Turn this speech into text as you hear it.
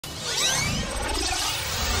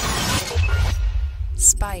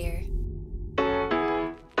SPYR.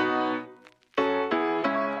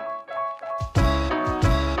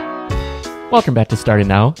 Welcome back to Starting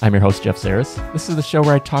Now. I'm your host, Jeff Sarris. This is the show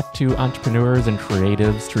where I talk to entrepreneurs and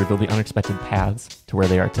creatives to reveal the unexpected paths to where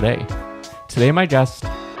they are today. Today, my guests. I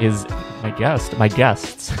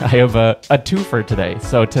have a twofer today.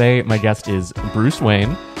 So today, my guest is Bruce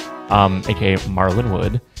Wayne, aka Marlon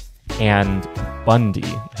Wood, and Bundy,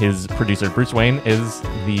 his producer. Bruce Wayne is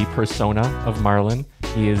the persona of Marlon.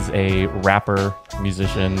 He is a rapper,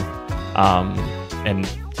 musician, and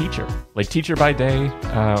teacher. Like teacher by day,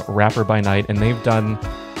 rapper by night, and they've done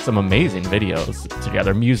some amazing videos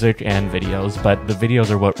together, music and videos, but the videos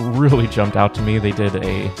are what really jumped out to me. They did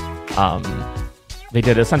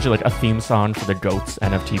essentially like a theme song for the Goatz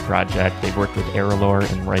NFT project. They've worked with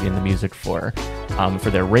Aerolore in writing the music for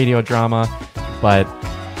their radio drama. But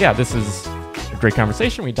yeah, this is a great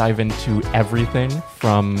conversation. We dive into everything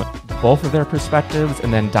from both of their perspectives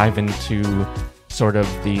and then dive into sort of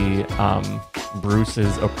the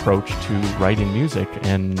Bruce's approach to writing music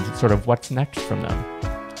and sort of what's next from them.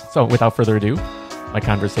 So without further ado, my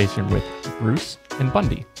conversation with Bruce and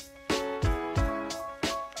Bundy.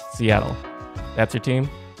 Seattle. That's your team?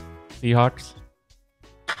 Seahawks?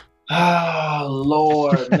 Oh,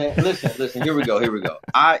 Lord, man. Listen, here we go.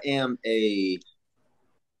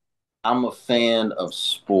 I'm a fan of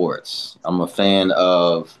sports. I'm a fan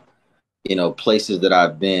of, places that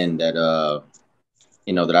I've been that,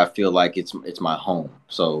 that I feel like it's my home.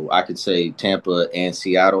 So I could say Tampa and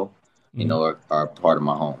Seattle, are part of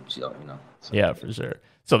my home. So. Yeah, for sure.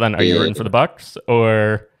 So then are you rooting for the Bucks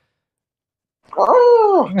or...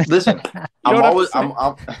 Oh, listen,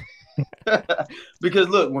 I'm because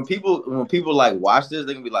look, when people like watch this,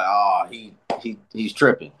 they can be like, oh, he's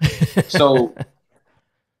tripping. So,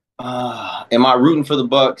 am I rooting for the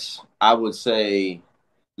Bucks? I would say,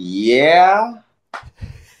 yeah.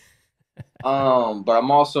 But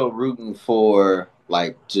I'm also rooting for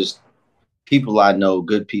like just people I know,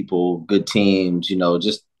 good people, good teams,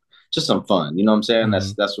 just some fun. You know what I'm saying?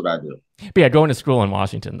 Mm-hmm. That's what I do. But yeah, going to school in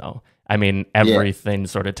Washington though. I mean, everything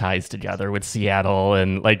sort of ties together with Seattle,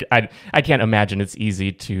 and like I can't imagine it's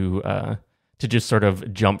easy to just sort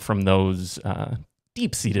of jump from those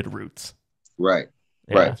deep-seated roots. Right,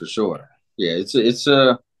 yeah. Right, for sure. Yeah, it's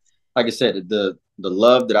like I said, the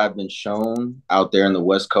love that I've been shown out there in the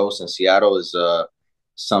West Coast and Seattle is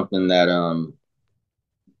something that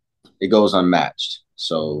it goes unmatched.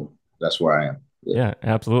 So that's where I am. Yeah,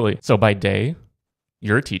 absolutely. So by day,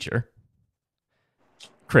 you're a teacher.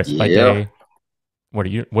 Chris, by day, what are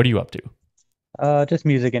you up to? Just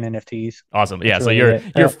music and NFTs. Awesome. Yeah, so you're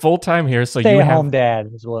full time here. So stay you at have home dad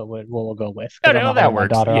is what we'll go with. Oh, no, that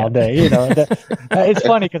works. Daughter all day. It's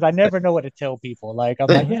funny because I never know what to tell people. Like I'm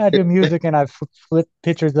like, yeah, I do music and I flip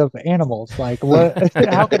pictures of animals. Like what?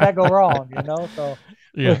 How could that go wrong? So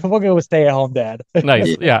yeah, we'll go with stay at home dad.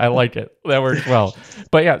 Nice. Yeah, I like it. That works well.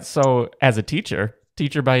 But yeah, so as a teacher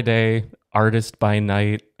by day, artist by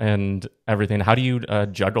night, and everything, how do you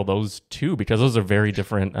juggle those two? Because those are very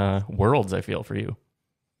different worlds, I feel, for you.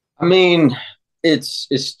 I mean, it's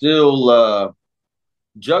still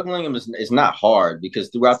juggling them is not hard because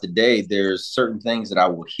throughout the day there's certain things that I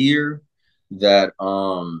will hear that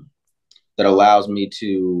that allows me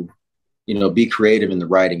to be creative in the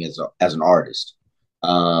writing as an artist.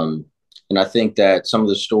 And I think that some of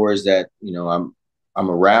the stories that I'm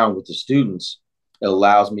around with the students, it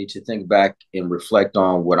allows me to think back and reflect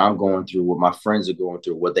on what I'm going through, what my friends are going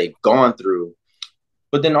through, what they've gone through,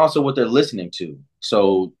 but then also what they're listening to.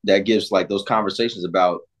 So that gives like those conversations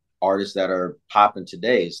about artists that are popping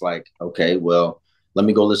today. It's like, okay, well, let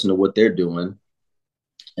me go listen to what they're doing.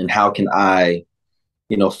 And how can I,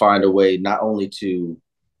 find a way not only to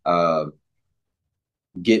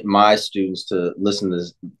get my students to listen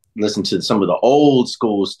to some of the old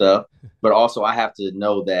school stuff, but also I have to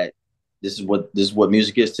know that this is what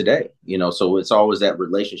music is today, so it's always that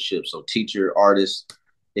relationship. So teacher, artist,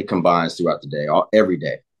 it combines throughout the day, every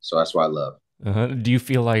day. So that's what I love. Do you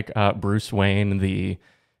feel like Bruce Wayne,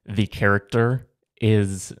 the character,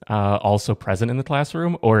 is also present in the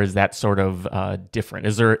classroom, or is that sort of different?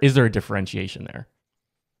 Is there a differentiation there?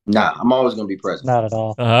 Nah, I'm always going to be present. Not at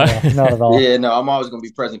all. Not at all. Yeah, no, I'm always going to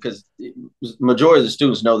be present because majority of the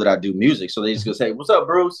students know that I do music. So they just go say, "What's up,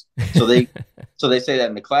 Bruce?" So they say that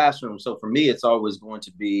in the classroom. So for me, it's always going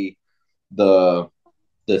to be the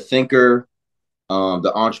thinker,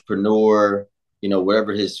 the entrepreneur,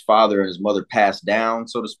 whatever his father and his mother passed down,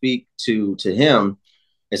 so to speak, to him.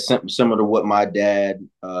 It's similar to what my dad,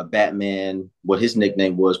 Batman, what his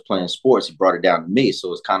nickname was playing sports. He brought it down to me.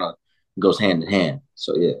 So it's kind of goes hand in hand.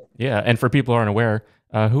 So yeah. Yeah, and for people who aren't aware,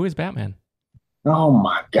 who is Batman? Oh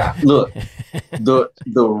my God. Look,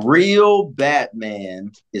 the real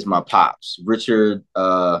Batman is my pops, Richard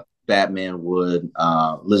Batman Wood,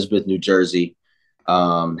 Elizabeth, New Jersey.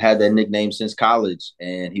 Had that nickname since college,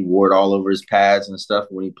 and he wore it all over his pads and stuff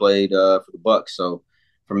when he played for the Bucks. So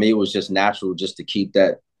for me, it was just natural just to keep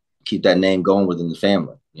that name going within the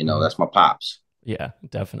family. Mhm. That's my pops. Yeah,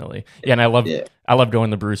 definitely. Yeah, and Yeah. I love going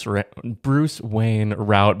the Bruce Wayne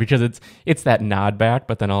route because it's that nod back,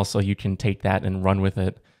 but then also you can take that and run with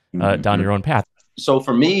it down Mhm. your own path. So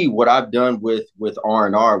for me, what I've done with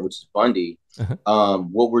R&R, which is Bundy, Uh-huh.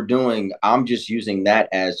 what we're doing, I'm just using that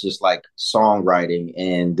as just like songwriting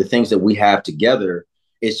and the things that we have together.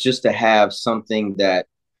 It's just to have something that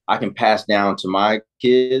I can pass down to my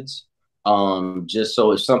kids. Just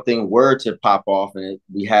so if something were to pop off and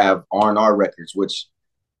we have R&R records, which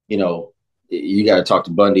you know you got to talk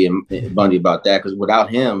to Bundy about that because without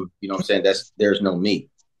him, what I'm saying, there's no me.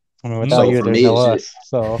 I mean, without Mm. So you, for there's me, no it's just us.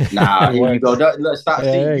 So nah, it here you go. works. Let's stop. See,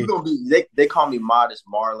 you Hey, gonna be they call me modest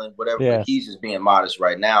Marlon, whatever, but yes, he's just being modest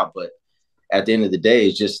right now. But at the end of the day,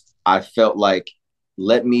 it's just I felt like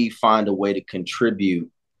let me find a way to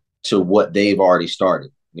contribute to what they've already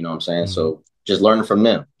started. You know what I'm saying? Mhm. So just learning from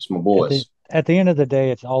them. It's my boys. at the end of the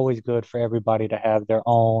day, it's always good for everybody to have their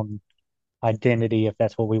own identity, if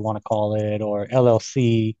that's what we want to call it, or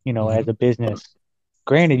LLC, as Mhm. a business.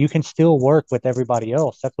 Granted, you can still work with everybody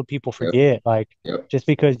else. That's what people Yep. forget. Like, Yep. just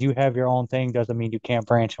because you have your own thing doesn't mean you can't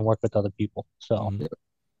branch and work with other people. So, Mhm. Yep.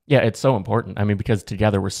 Yeah, it's so important. I mean, because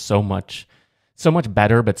together we're so much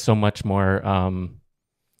better, but so much more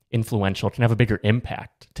influential. Can have a bigger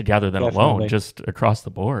impact together than alone, definitely. just across the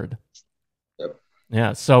board. Yep.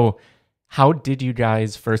 Yeah. So how did you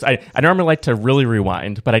guys first I normally like to really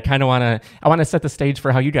rewind, but I wanna set the stage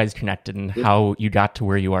for how you guys connected and Yep. how you got to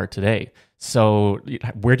where you are today. So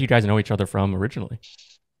where do you guys know each other from originally?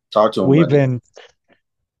 Talk to him, We've buddy. been,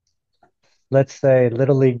 let's say,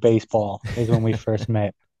 Little League Baseball is when we first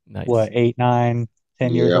met. Nice. What, 8, 9,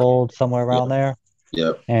 10 years Yep. old, somewhere around Yep. there.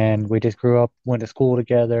 Yep. And we just grew up, went to school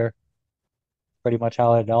together, pretty much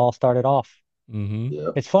how it all started off. Mm-hmm.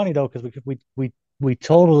 Yep. It's funny though, because we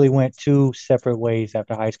totally went two separate ways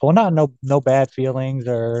after high school. Not no bad feelings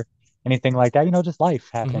or anything like that. Just life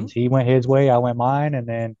Mm-hmm. happens. He went his way, I went mine, and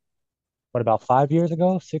then what about 5 years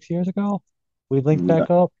ago, 6 years ago, we linked No. back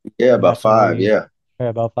up, Yeah, and about that's when five. Yeah. yeah,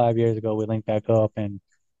 about 5 years ago we linked back up, and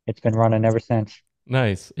it's been running ever since.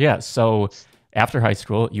 Nice. Yeah. So after high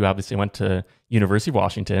school, you obviously went to University of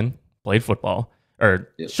Washington, played football, or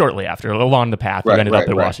Yep. shortly after, along the path, you Right. ended up Right.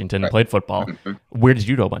 at Right. Washington and Right. played football. Mhm. Where did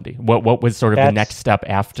you go, Bundy? What was sort of the next That's step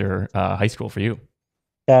after high school for you?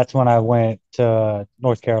 that's when I went to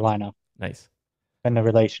North Carolina Nice. in the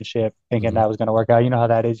relationship, thinking Mm-hmm. that was going to work out. You know how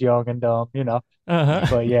that is, young and dumb. Uh-huh.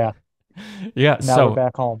 But yeah, Yeah. now we're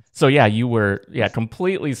back home. So yeah, you were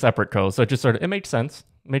completely separate coasts. So it just sort of it makes sense.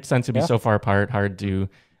 It makes sense to be Yeah. so far apart, hard to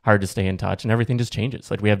stay in touch, and everything just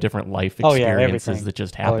changes. Like we have different life Oh yeah, experiences everything. that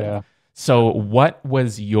just Oh happen. yeah. So what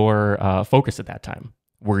was your focus at that time?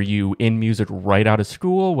 Were you in music right out of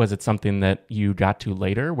school? Was it something that you got to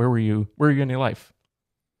later? Where were you? Where were you in your life?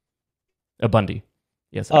 Bundy.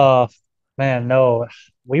 Yes, sir. Uh, man, no,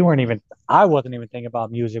 we weren't even. I wasn't even thinking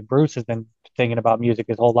about music. Bruce has been thinking about music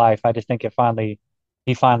his whole life. I just think he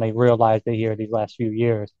finally realized it here these last few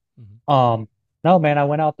years. Mm-hmm. Um, no, man, I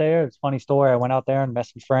went out there. It's a funny story. I went out there and met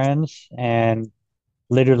some friends, and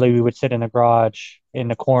literally we would sit in the garage in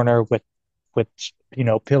the corner with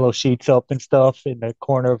pillow sheets up and stuff in the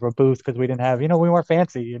corner of a booth because we didn't have, we weren't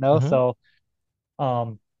fancy. Uh-huh. So,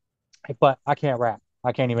 um, but I can't rap.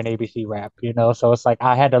 I can't even ABC rap. So it's like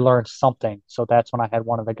I had to learn something. So that's when I had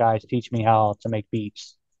one of the guys teach me how to make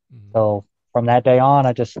beats. Mm-hmm. So from that day on,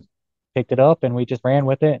 I just picked it up and we just ran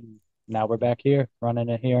with it. And now we're back here running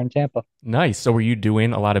it here in Tampa. Nice. So were you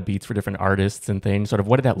doing a lot of beats for different artists and things? Sort of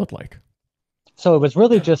what did that look like? So it was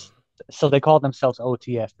really just, so they called themselves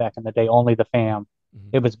OTF back in the day, Only the Fam. Mm-hmm.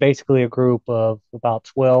 It was basically a group of about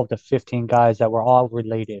 12 to 15 guys that were all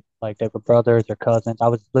related. Like they were brothers or cousins. I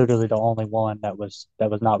was literally the only one that was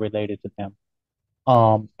not related to them.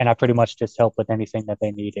 And I pretty much just helped with anything that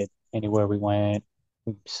they needed, anywhere we went.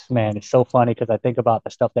 Man, it's so funny because I think about the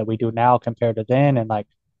stuff that we do now compared to then, and like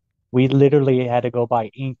we literally had to go buy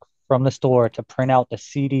ink from the store to print out the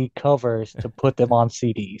CD covers to put them on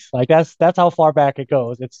CDs. Like that's how far back it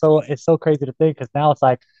goes. It's so crazy to think because now it's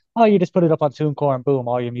like, oh, you just put it up on TuneCore and boom,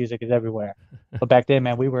 all your music is everywhere. But back then,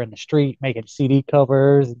 man, we were in the street making CD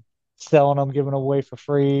covers, selling them, giving them away for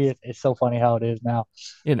free. It's so funny how it is now.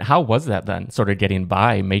 And how was that then? Sort of getting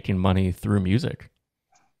by, making money through music.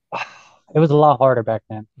 It was a lot harder back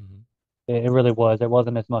then. Mm-hmm. It really was. There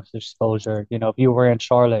wasn't as much exposure. If you were in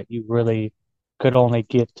Charlotte, you really could only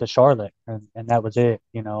get to Charlotte, and that was it,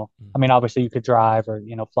 you know. I mean, obviously you could drive or,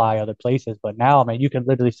 you know, fly other places, but now, I mean, you can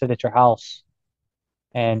literally sit at your house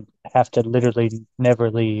and have to literally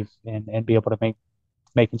never leave and be able to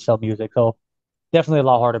make and sell music. So definitely a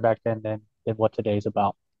lot harder back then than what today's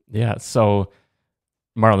about. Yeah. So,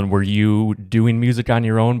 Marlon, were you doing music on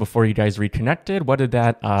your own before you guys reconnected? What did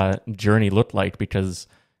that journey look like? Because,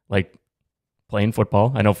 like, playing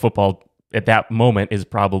football, I know football at that moment is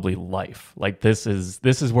probably life. Like, this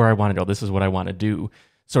is where I want to go. This is what I want to do.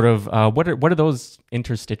 Sort of, what do those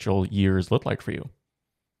interstitial years look like for you?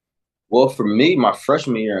 Well, for me, my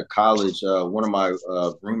freshman year in college, one of my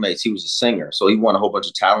roommates, he was a singer, so he won a whole bunch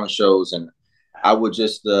of talent shows, and I would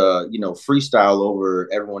just freestyle over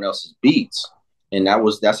everyone else's beats, and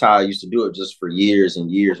that's how I used to do it, just for years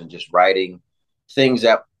and years, and just writing things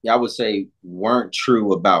that I would say weren't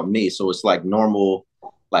true about me. So it's like normal,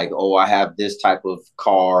 like, oh, I have this type of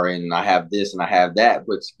car, and I have this, and I have that,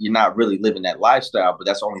 but you're not really living that lifestyle. But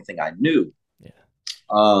that's the only thing I knew. Yeah.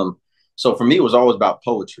 So for me, it was always about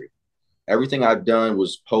poetry. Everything I've done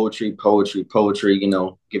was poetry, poetry, poetry,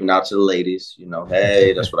 giving out to the ladies,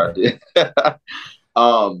 hey, that's what I did.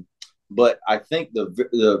 But I think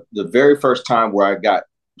the very first time where I got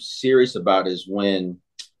serious about it is when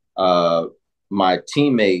my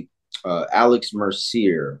teammate, Alex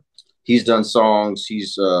Mercier, he's done songs.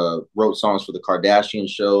 He's wrote songs for the Kardashian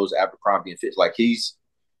shows, Abercrombie and Fitch. Like he's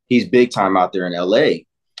big time out there in LA.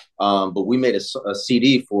 But we made a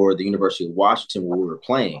CD for the University of Washington where we were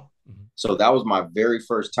playing. So that was my very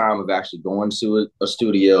first time of actually going to a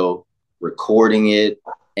studio, recording it,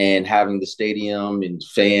 and having the stadium and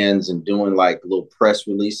fans and doing like little press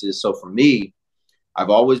releases. So for me,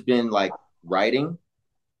 I've always been like writing.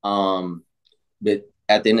 But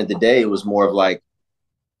at the end of the day, it was more of like,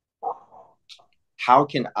 how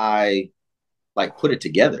can I like put it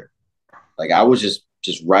together? Like I was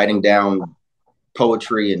just writing down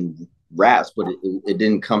poetry and raps, but it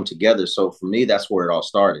didn't come together. So for me, that's where it all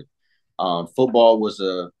started. Football was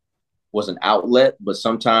an outlet, but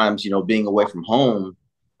sometimes, being away from home,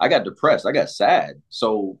 I got depressed. I got sad.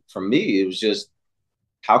 So for me, it was just,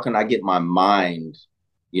 how can I get my mind,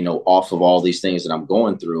 off of all these things that I'm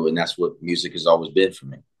going through? And that's what music has always been for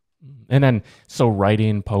me. And then, so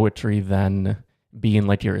writing poetry then being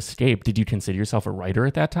like your escape, did you consider yourself a writer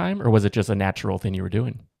at that time, or was it just a natural thing you were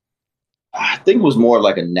doing? I think it was more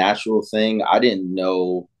like a natural thing. I didn't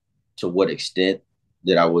know to what extent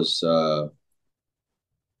that I was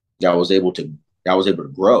able to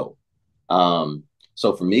grow.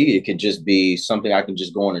 So for me, it could just be something I can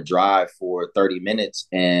just go on a drive for 30 minutes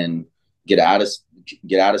and get out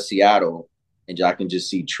of Seattle, and I can just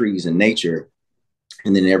see trees and nature,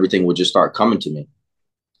 and then everything would just start coming to me.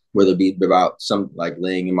 Whether it be about some like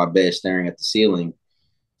laying in my bed staring at the ceiling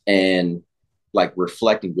and like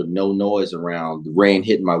reflecting with no noise around, the rain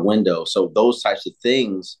hitting my window. So those types of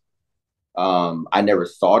things, I never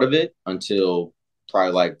thought of it until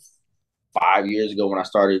probably like 5 years ago when I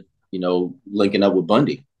started, linking up with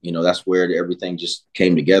Bundy. That's where everything just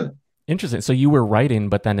came together. Interesting. So you were writing,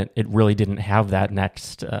 but then it really didn't have that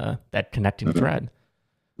next, that connecting thread.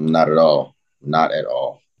 Not at all. Not at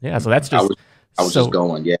all. Yeah. So that's just, I was just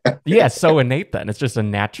going. Yeah. Yeah. So innate then. It's just a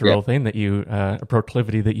natural thing that you, a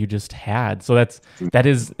proclivity that you just had. So it's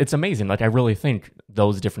amazing. Like I really think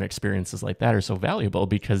those different experiences like that are so valuable,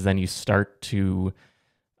 because then you start to,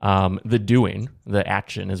 the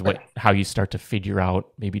action is how you start to figure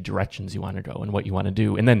out maybe directions you want to go and what you want to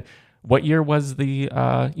do. And then what year was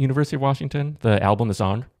the University of Washington, the album, the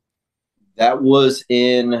song? That was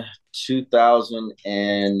in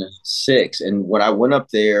 2006. And when I went up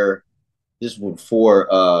there, this was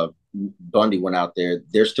before Bundy went out there,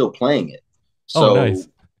 they're still playing it. So, nice.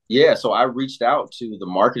 Yeah, so I reached out to the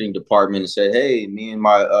marketing department and said, hey, me and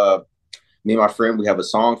my friend, we have a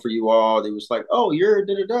song for you all. They was like, oh, you're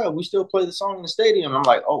da-da-da. We still play the song in the stadium. I'm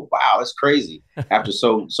like, oh, wow, that's crazy. After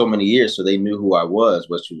so many years. So they knew who I was,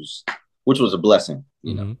 which was a blessing,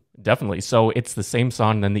 Mm-hmm. Definitely. So it's the same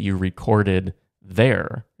song then that you recorded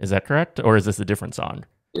there. Is that correct? Or is this a different song?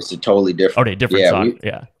 It's a totally different. Okay, different song.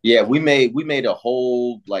 Yeah. We made a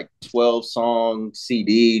whole like 12-song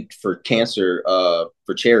CD for cancer,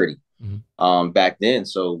 for charity, back then.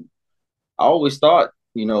 So I always thought,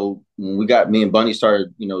 when me and Bunny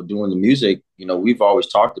started, doing the music, we've always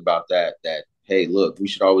talked about that, hey, look,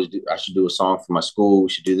 I should do a song for my school. We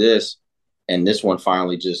should do this. And this one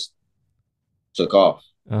finally just took off.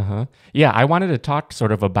 Yeah, I wanted to talk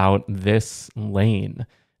sort of about this lane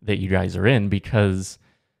that you guys are in, because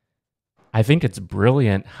I think it's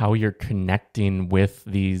brilliant how you're connecting with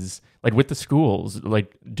these, like with the schools,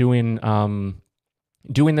 like doing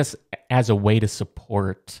doing this as a way to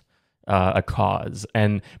support a cause,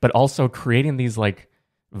 and but also creating these like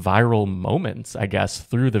viral moments, I guess,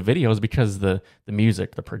 through the videos, because the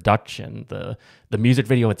music, the production, the music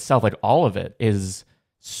video itself, like all of it is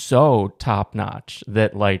so top notch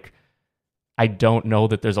that like I don't know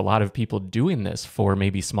that there's a lot of people doing this for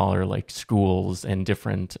maybe smaller like schools and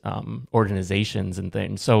different organizations and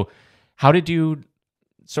things. So how did you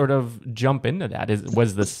sort of jump into that?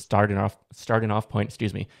 Was the starting off point,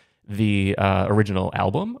 excuse me, the original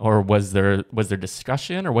album, or was there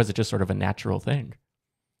discussion, or was it just sort of a natural thing?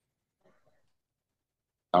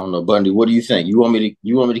 I don't know, Bundy. What do you think? You want me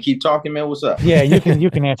to keep talking, man? What's up? Yeah, you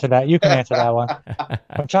can answer that. You can answer that one.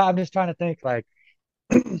 I'm just trying to think like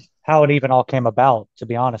how it even all came about, to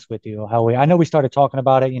be honest with you. I know we started talking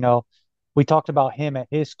about it, we talked about him at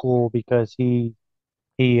his school because he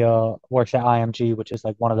works at IMG, which is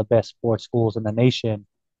like one of the best sports schools in the nation.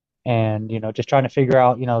 And, just trying to figure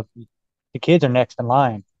out, the kids are next in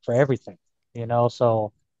line for everything,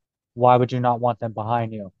 so why would you not want them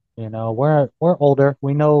behind you? We're older.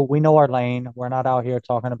 We know our lane. We're not out here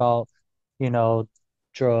talking about, you know,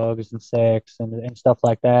 drugs and sex and stuff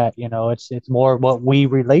like that. It's more what we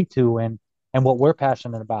relate to and what we're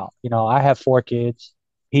passionate about. I have four kids.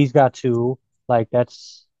 He's got two. Like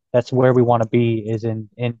that's where we want to be, is in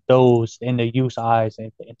the youth eyes,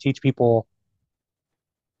 and teach people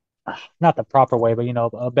not the proper way, but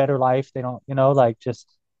a better life. They don't, like, just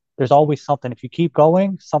there's always something. If you keep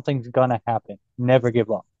going, something's gonna happen. Never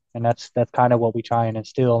give up. And that's kind of what we try and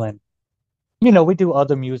instill. And we do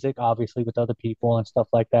other music, obviously, with other people and stuff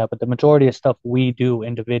like that, but the majority of stuff we do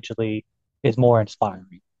individually is more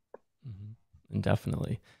inspiring.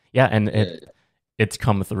 Definitely. Yeah, and it's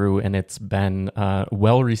come through, and it's been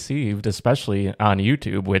well received, especially on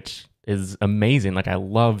YouTube, which is amazing. Like I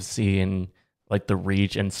love seeing like the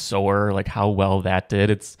reach and soar, like how well that did.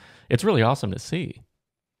 It's really awesome to see.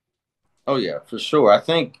 Oh yeah, for sure. I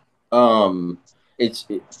think it's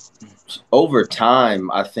over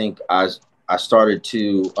time. I think I started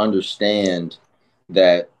to understand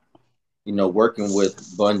that working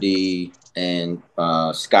with Bundy and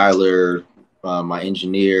Skylar, my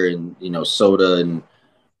engineer, and Soda, and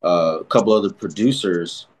a couple other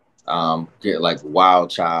producers, get like Wild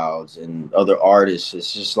Childs and other artists.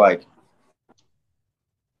 It's just like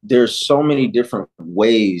there's so many different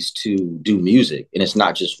ways to do music, and it's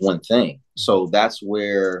not just one thing. So that's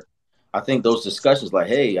where I think those discussions, like,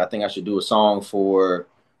 hey, I think I should do a song for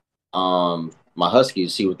my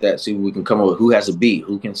Huskies, see what we can come up with, who has a beat,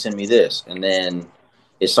 who can send me this. And then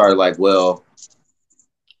it started like, well,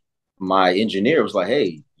 my engineer was like,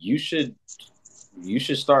 hey, you should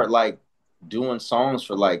start like doing songs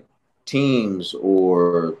for like teams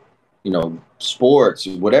or sports,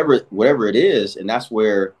 whatever it is. And that's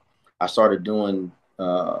where I started doing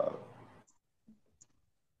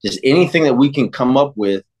just anything that we can come up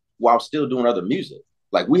with while still doing other music.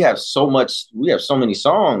 Like we have so many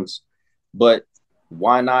songs, but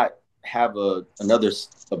why not have a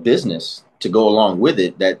business to go along with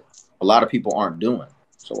it that a lot of people aren't doing?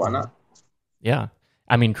 So why not? Yeah.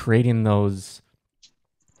 I mean, creating those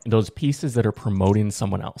pieces that are promoting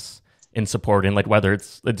someone else and supporting, like whether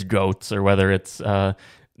it's Goatz or whether it's the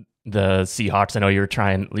Seahawks. I know you're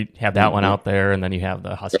trying to have that one out there, and then you have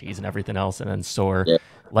the Huskies and everything else, and then Soar. Yeah.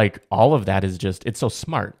 Like all of that is just, it's so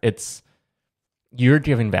smart. You're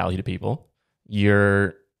giving value to people.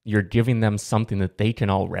 You're giving them something that they can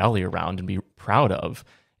all rally around and be proud of.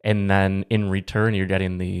 And then in return, you're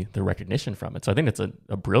getting the recognition from it. So I think it's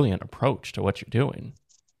a brilliant approach to what you're doing.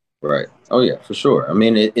 Right. Oh yeah, for sure. I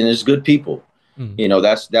mean, and it's good people.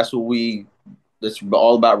 That's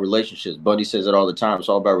all about relationships. Buddy says it all the time. It's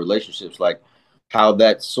all about relationships. Like how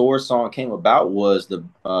that Soar song came about was the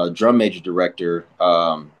drum major director,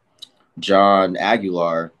 John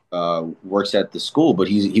Aguilar, works at the school, but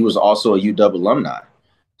he was also a UW alumni.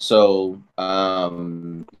 So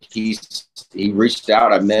he reached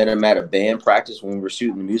out. I met him at a band practice when we were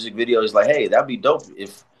shooting the music video. He's like, hey, that'd be dope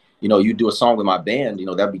if you do a song with my band.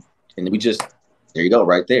 That'd be, and we just, there you go,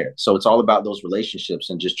 right there. So it's all about those relationships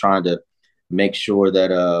and just trying to make sure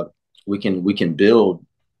that we can build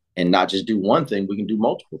and not just do one thing. We can do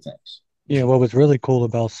multiple things. Yeah, what was really cool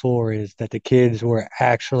about Soar is that the kids were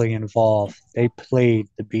actually involved. They played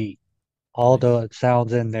the beat. All the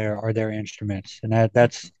sounds in there are their instruments, and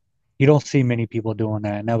that's you don't see many people doing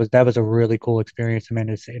that. And that was a really cool experience. I mean,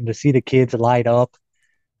 and to see the kids light up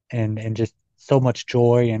and just so much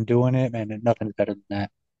joy in doing it, man, nothing's better than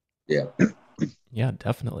that. Yeah. Yeah,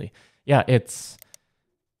 definitely. Yeah, it's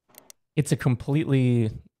a completely,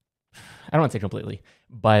 I don't want to say completely,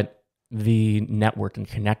 but the network and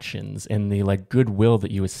connections and the like goodwill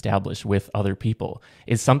that you establish with other people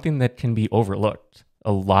is something that can be overlooked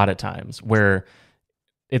a lot of times, where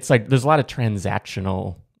it's like there's a lot of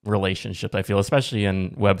transactional relationships, I feel, especially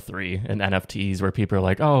in Web3 and NFTs, where people are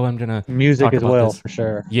like, oh, I'm gonna Music talk as about well, this. for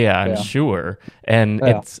sure. Yeah, I'm sure. And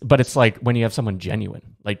Yeah. it's like when you have someone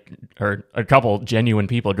genuine, like, or a couple genuine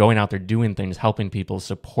people going out there doing things, helping people,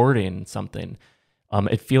 supporting something,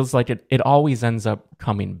 it feels like it always ends up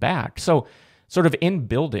coming back. So sort of in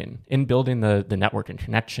building the network and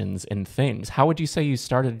connections and things, how would you say you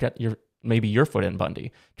started to get maybe your foot in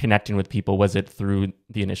Bundy, connecting with people? Was it through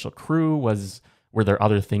the initial crew? Were there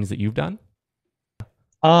other things that you've done?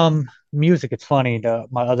 Music, it's funny,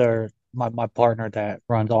 my partner that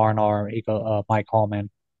runs R&R, Mike Hallman,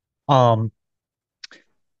 um,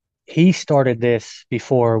 he started this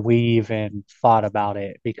before we even thought about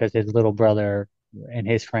it because his little brother and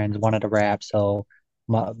his friends wanted to rap. So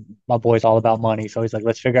my my boy's all about money. So he's like,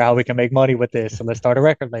 let's figure out how we can make money with this. So let's start a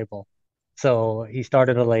record label. So he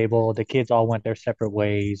started a label. The kids all went their separate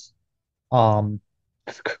ways. Um,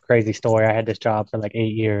 Crazy story. I had this job for like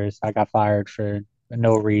 8 years. I got fired for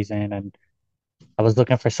no reason, and I was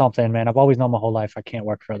looking for something, man. I've always known my whole life I can't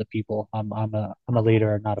work for other people. I'm a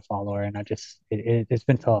leader, not a follower, and it's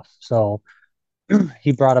been tough. So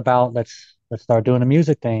he brought about let's start doing the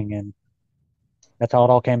music thing, and that's how it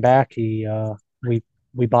all came back. We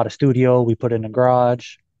we bought a studio, we put it in a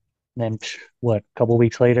garage, and then what? A couple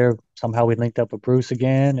weeks later, somehow we linked up with Bruce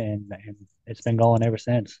again, and it's been going ever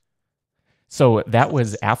since. So that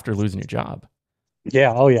was after losing your job.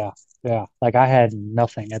 Yeah, oh yeah. Yeah. Like I had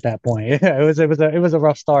nothing at that point. It was a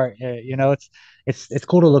rough start. It's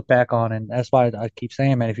cool to look back on, and that's why I keep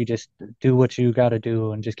saying, man, if you just do what you got to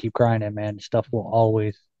do and just keep grinding, man, stuff will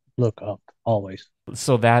always look up, always.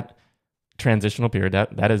 So that transitional period,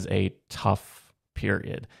 that is a tough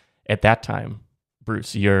period. At that time,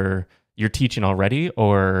 Bruce, you're teaching already,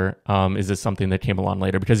 or is this something that came along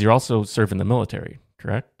later? Because you're also serving the military,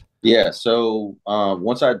 correct? Yeah. So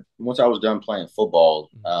once I was done playing football,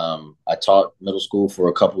 I taught middle school for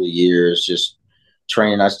a couple of years, just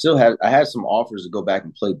training. I had some offers to go back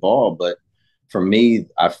and play ball, but for me,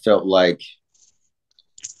 I felt like,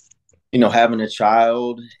 having a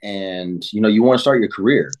child and, you want to start your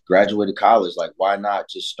career, graduated college, like why not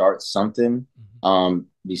just start something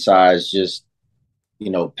besides just,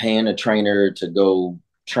 paying a trainer to go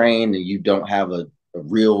train and you don't have a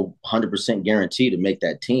real 100% guarantee to make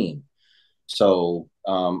that team. So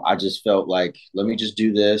I just felt like, let me just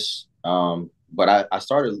do this. But I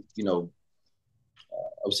started, I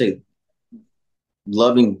would say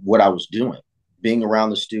loving what I was doing, being around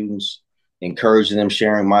the students, encouraging them,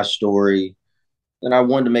 sharing my story. And I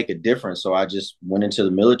wanted to make a difference. So I just went into the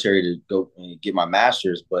military to go and get my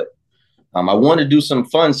master's. But I wanted to do some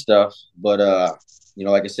fun stuff. But,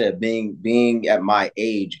 like I said, being at my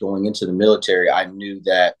age going into the military, I knew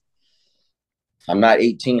that I'm not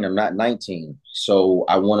 18, I'm not 19. So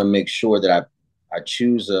I want to make sure that I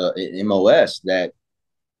choose an MOS that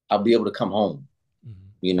I'll be able to come home,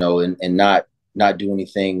 and not do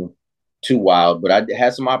anything too wild. But I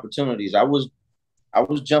had some opportunities. I was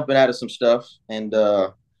jumping out of some stuff and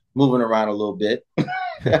moving around a little bit.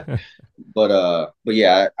 But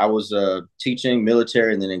yeah, I was teaching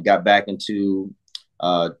military, and then it got back into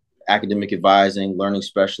academic advising, learning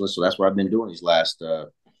specialist. So that's what I've been doing these last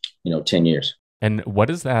 10 years. And what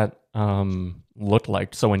does that look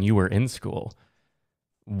like? So when you were in school,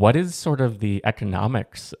 what is sort of the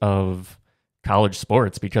economics of college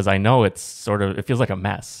sports? Because I know it feels like a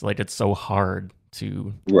mess. Like it's so hard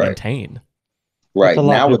to maintain. Right.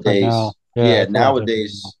 Nowadays, now.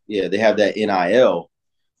 nowadays, they have that NIL,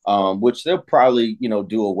 which they'll probably,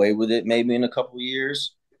 do away with it maybe in a couple of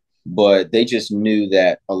years. But they just knew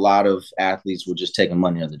that a lot of athletes were just taking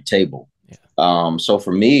money under the table. Yeah. So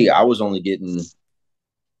for me, I was only getting,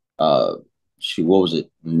 what was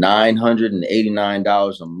it,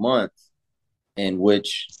 $989 a month, in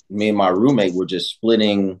which me and my roommate were just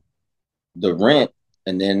splitting the rent,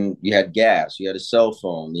 and then you had gas, you had a cell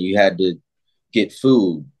phone, then you had to get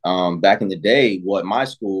food. Back in the day, at my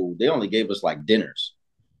school, they only gave us like dinners.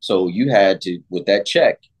 So you had to, with that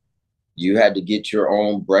check, you had to get your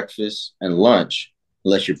own breakfast and lunch,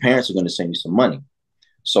 unless your parents are going to send you some money.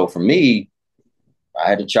 So for me, I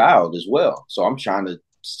had a child as well. So I'm trying to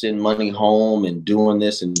send money home and doing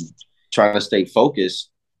this and trying to stay focused.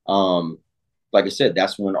 Like I said,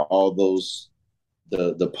 that's when all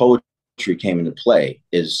the poetry came into play,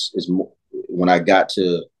 is when I got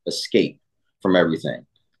to escape from everything.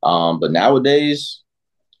 But nowadays,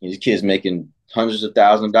 these kids making hundreds of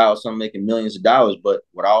thousands of dollars, some making millions of dollars. But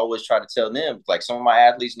what I always try to tell them, like some of my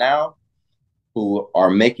athletes now, who are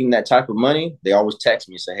making that type of money, they always text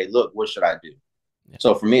me and say, hey, look, what should I do? Yeah.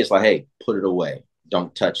 So for me, it's like, hey, put it away.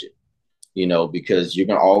 Don't touch it. Because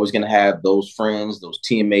you're always going to have those friends, those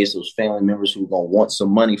teammates, those family members who are going to want some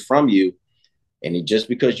money from you. And just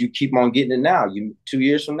because you keep on getting it now, 2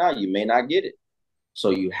 years from now, you may not get it.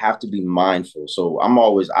 So you have to be mindful. So I'm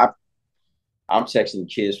texting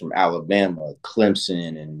kids from Alabama,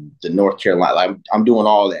 Clemson, and the North Carolina. Like, I'm doing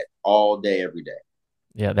all that all day, every day.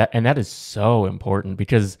 Yeah, that is so important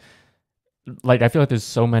because like I feel like there's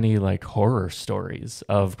so many like horror stories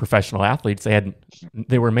of professional athletes.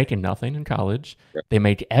 They were making nothing in college. They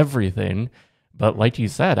make everything. But like you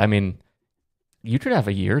said, I mean, you could have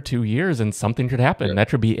a year, 2 years, and something could happen. Yeah. That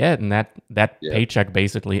could be it. And that paycheck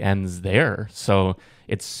basically ends there. So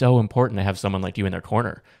it's so important to have someone like you in their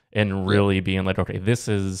corner and really being like, okay, this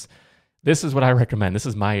is what I recommend. This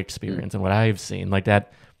is my experience and what I've seen. Like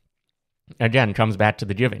that, again, comes back to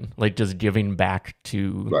the giving, like just giving back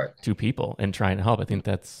to people and trying to help. I think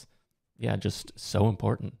that's, just so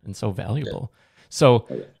important and so valuable. Yeah. So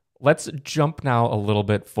let's jump now a little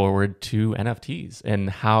bit forward to NFTs and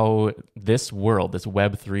how this world, this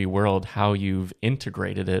Web3 world, how you've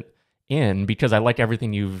integrated it in, because I like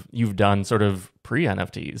everything you've done sort of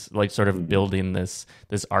pre-NFTs, like sort of building this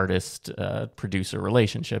artist producer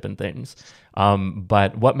relationship and things.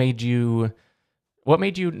 But what made you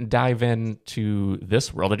dive into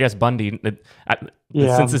this world? I guess Bundy,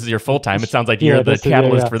 since this is your full time, it sounds like you're the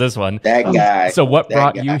catalyst for this one. That guy. So what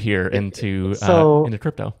brought you here into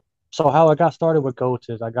crypto? So how I got started with Goatz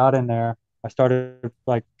is I got in there. I started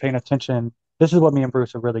like paying attention. This is what me and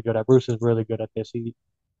Bruce are really good at. Bruce is really good at this.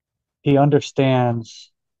 He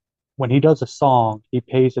understands when he does a song, he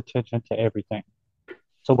pays attention to everything.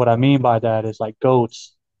 So what I mean by that is like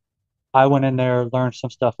Goatz, I went in there, learned some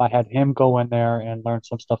stuff. I had him go in there and learn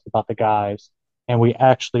some stuff about the guys. And we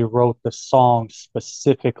actually wrote the song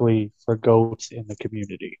specifically for Goatz in the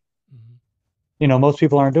community. Mm-hmm. Most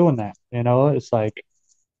people aren't doing that. It's like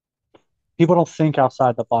people don't think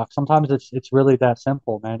outside the box. Sometimes it's really that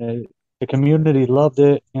simple, man. The community loved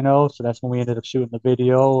it, so that's when we ended up shooting the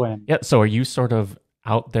video. And so are you sort of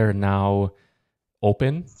out there now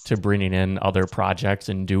open to bringing in other projects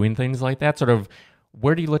and doing things like that? Sort of,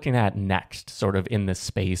 what are you looking at next, sort of in this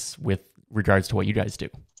space with regards to what you guys do?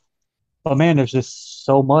 Oh man, there's just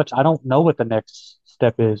so much. I don't know what the next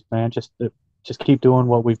step is, man. Just keep doing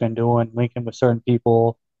what we've been doing, linking with certain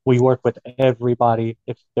people. We work with everybody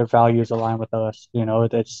if their values align with us.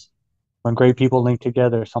 It's when great people link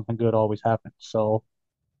together, something good always happens. So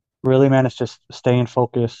really, man, it's just staying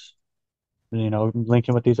focused,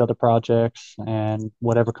 linking with these other projects, and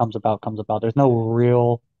whatever comes about, comes about. There's no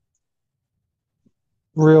real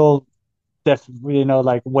like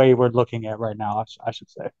way we're looking at right now, I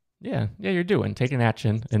should say. Yeah, you're taking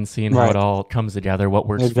action and seeing how it all comes together, what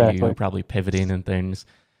works for you, probably pivoting and things.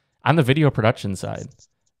 On the video production side,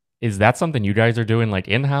 is that something you guys are doing like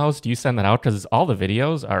in-house? Do you send that out? Because all the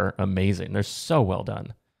videos are amazing. They're so well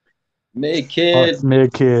done.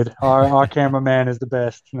 Mid-Kid. Our cameraman is the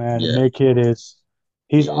best, man. Yeah. Mid-Kid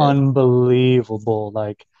he's unbelievable.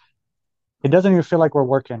 Like, it doesn't even feel like we're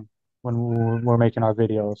working when we're making our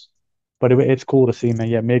videos. But it's cool to see, man.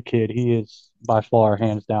 Yeah, Mid-Kid, he is by far,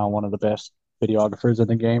 hands down, one of the best videographers in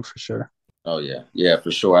the game for sure. Oh, yeah. Yeah,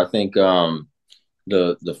 for sure. I think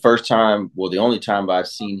the first time, the only time I've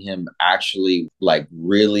seen him actually like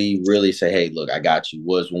really, really say, hey, look, I got you,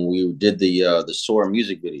 was when we did the SPYR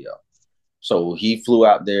music video. So he flew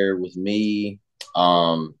out there with me.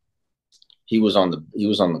 He was on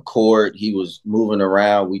the court. He was moving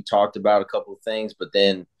around. We talked about a couple of things, but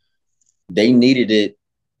then they needed it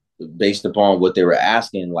based upon what they were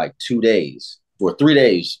asking, like 2 days or 3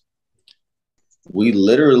 days. We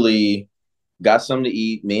literally got something to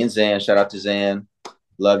eat. Me and Zan, shout out to Zan.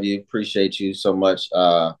 Love you. Appreciate you so much.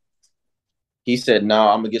 He said, no,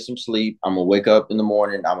 I'm going to get some sleep. I'm going to wake up in the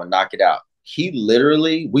morning. I'm going to knock it out.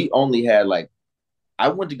 We only had I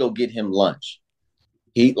went to go get him lunch.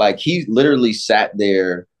 He literally sat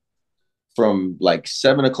there from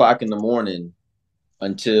 7 o'clock in the morning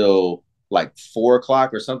until 4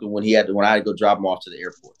 o'clock or something when I had to go drop him off to the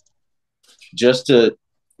airport.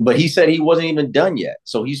 But he said he wasn't even done yet.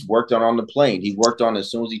 So he's worked on the plane. He worked on it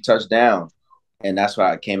as soon as he touched down. And that's how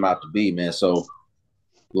it came out to be, man. So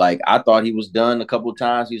I thought he was done a couple of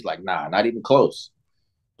times. He's like, nah, not even close.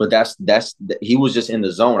 But he was just in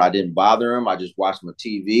the zone. I didn't bother him. I just watched my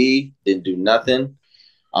TV, didn't do nothing.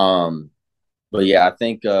 But yeah, I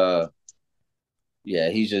think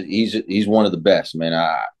he's one of the best, man.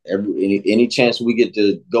 Any chance we get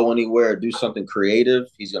to go anywhere or do something creative,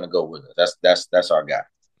 he's gonna go with it. That's our guy.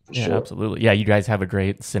 for Yeah, sure. absolutely. Yeah, you guys have a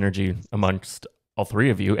great synergy amongst all three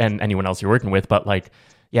of you and anyone else you're working with. But like,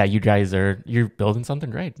 yeah, you're building something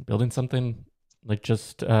great, building something like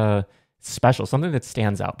just special, something that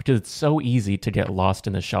stands out because it's so easy to get lost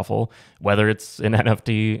in the shuffle, whether it's in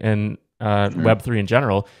NFT and Mhm. Web3 in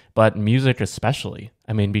general, but music especially.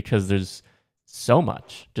 I mean, because there's so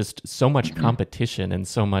much, just so much Mhm. competition and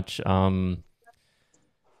so much.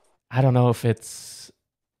 I don't know if it's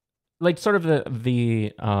like sort of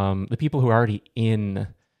the people who are already in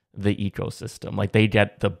the ecosystem, like they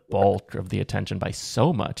get the bulk of the attention by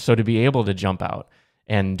so much. So to be able to jump out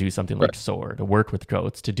and do something Right. like Soar, to work with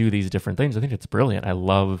Goatz, to do these different things, I think it's brilliant. I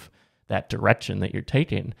love that direction that you're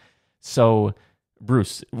taking. So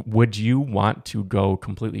Bruce, would you want to go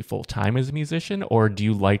completely full time as a musician, or do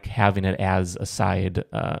you like having it as a side,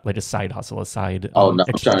 like a side hustle, a side Oh no,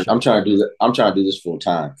 expression? I'm trying to do that. I'm trying to do this full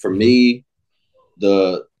time. For Mm-hmm. me,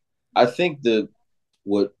 the I think the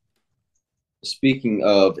what speaking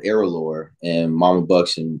of Aerolore and Mama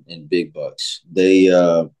Bucks and Big Bucks, they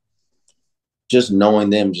just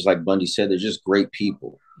knowing them, just like Bundy said, they're just great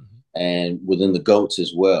people, and within the Goats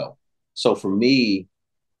as well. So for me,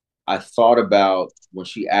 I thought about when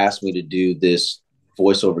she asked me to do this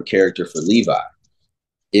voiceover character for Levi.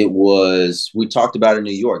 It was we talked about it in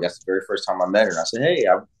New York. That's the very first time I met her. And I said, "Hey,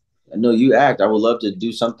 I know you act. I would love to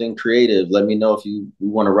do something creative. Let me know if you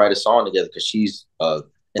want to write a song together because she's an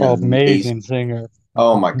amazing. Amazing singer.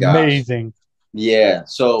 Oh my gosh, Amazing. yeah."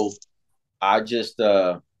 So I just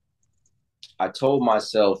I told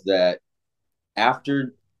myself that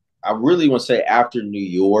after I really want to say after New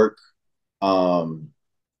York, um,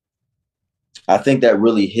 I think that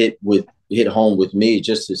really hit home with me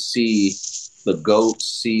just to see the goats,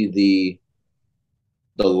 see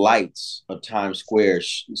the lights of Times Square,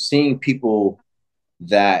 seeing people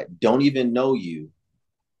that don't even know you,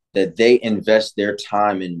 that they invest their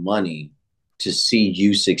time and money to see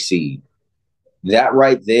you succeed. That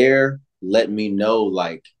right there let me know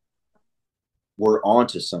like we're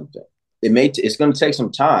onto something. It's going to take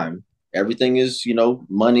some time. Everything is,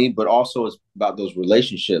 money, but also it's about those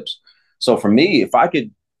relationships. So for me, if I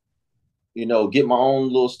could, get my own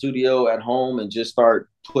little studio at home and just start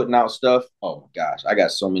putting out stuff, oh my gosh, I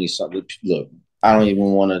got so many stuff. Look, I don't even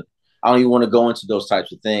want to I don't even want to go into those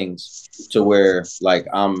types of things to where like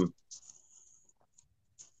I'm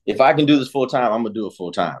if I can do this full time, I'm gonna do it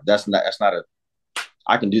full time. That's not a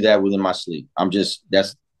I can do that within my sleep.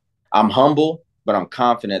 I'm humble, but I'm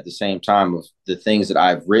confident at the same time of the things that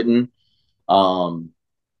I've written, um,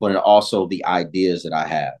 but also the ideas that I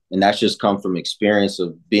have. And that's just come from experience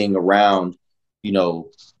of being around, you know,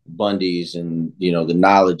 Bundy's and, the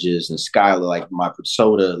knowledges and Skylar, like my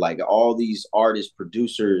persona, like all these artists,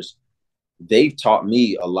 producers, they've taught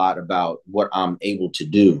me a lot about what I'm able to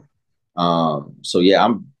do. So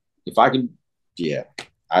yeah, if I can, yeah,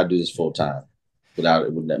 I do this full time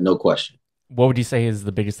without no question. What would you say is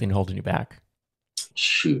the biggest thing holding you back?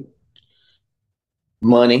 Shoot,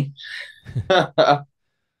 money.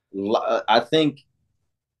 I think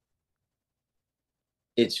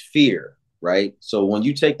it's fear, right? So when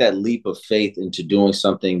you take that leap of faith into doing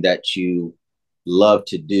something that you love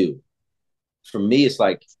to do, for me, it's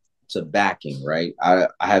like it's a backing, right? I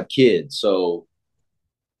have kids, so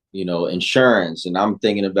insurance, and I'm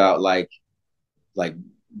thinking about like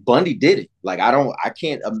Bundy did it. Like I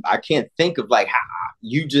can't think of like how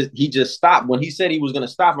he just stopped when he said he was gonna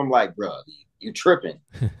stop. I'm like, bro, you tripping.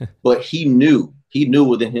 But he knew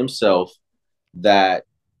within himself that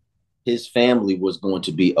his family was going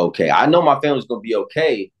to be okay. I know my family was going to be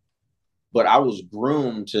okay, but I was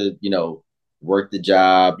groomed to, work the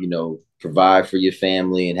job, provide for your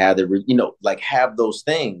family and have like have those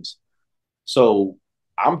things. So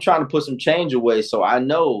I'm trying to put some change away. So I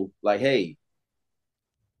know like, hey,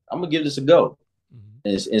 I'm gonna give this a go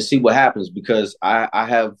Mhm. and see what happens because I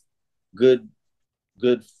have good,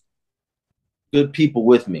 good, good people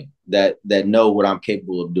with me that know what I'm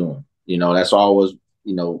capable of doing. That's always,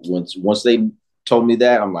 once they told me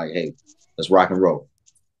that, I'm like, hey, let's rock and roll.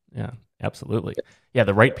 Yeah, absolutely. Yeah,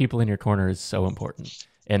 the right people in your corner is so important.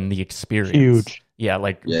 And the experience. Huge. Yeah,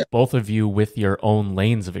 like Yeah. both of you with your own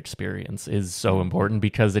lanes of experience is so important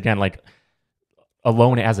because, again, like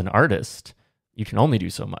alone as an artist, you can only do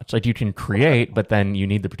so much. Like you can create, but then you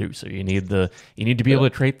need the producer. You need to be Yeah. able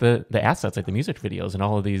to create the assets like the music videos and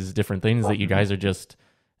all of these different things that you guys are just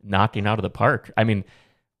knocking out of the park. I mean,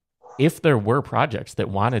 if there were projects that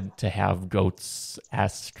wanted to have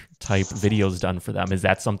Goatz-esque type videos done for them, is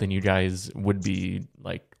that something you guys would be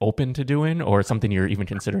like open to doing, or something you're even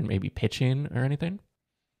considering maybe pitching or anything?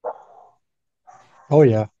 Oh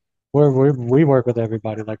yeah. We work with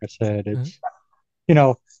everybody, like I said. Uh-huh. It's you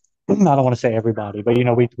know, I don't want to say everybody, but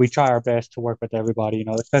we try our best to work with everybody,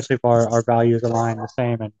 especially if our values align the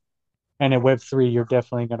same. And in Web3, you're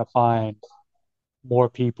definitely going to find more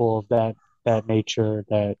people of that nature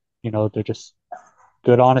that, they're just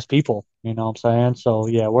good, honest people. You know what I'm saying? So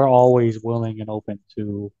yeah, we're always willing and open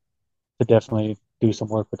to definitely do some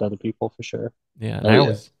work with other people for sure. Yeah, and Oh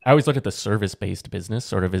yeah. I always look at the service-based business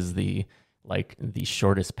sort of as the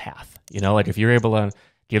shortest path. Like if you're able to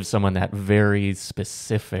give someone that very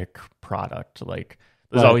specific product, like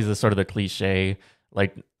there's Right. always the sort of the cliche,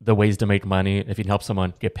 like the ways to make money. If you can help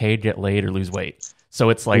someone get paid, get laid, or lose weight. So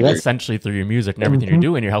it's like Yeah. essentially through your music and everything you're Mhm.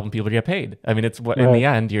 doing, you're helping people to get paid. I mean, it's what in Right. the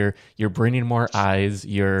end you're bringing more eyes.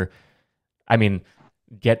 I mean,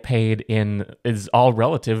 get paid in is all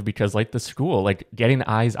relative because like the school, like getting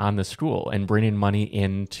eyes on the school and bringing money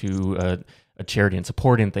into a charity and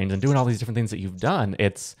supporting things and doing all these different things that you've done,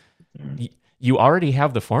 you already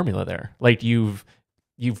have the formula there. Like you've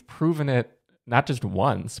proven it not just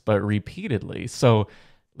once but repeatedly. So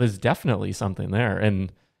there's definitely something there.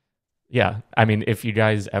 And yeah, I mean, if you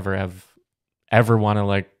guys ever want to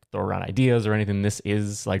like throw around ideas or anything, this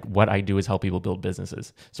is like what I do is help people build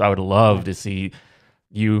businesses. So I would love to see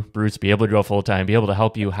you, Bruce, be able to go full time, be able to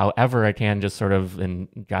help you however I can, just sort of in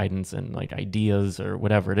guidance and like ideas or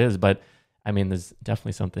whatever it is. But I mean, there's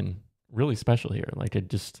definitely something really special here. Like you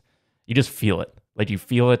just feel it. Like you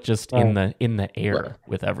feel it just Right. in the air Right.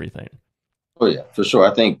 with everything. Oh yeah, for sure.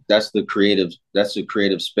 I think that's the creative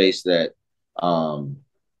space um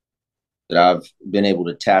that I've been able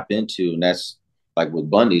to tap into. And that's like with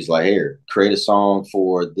Bundy's like, here, create a song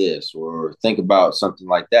for this or think about something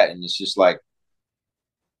like that. And it's just like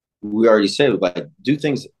we already said, like do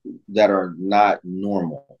things that are not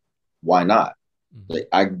normal. Why not? Mm-hmm. Like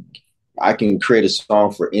I can create a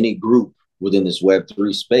song for any group within this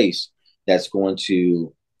Web3 space that's going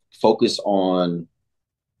to focus on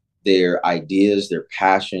their ideas, their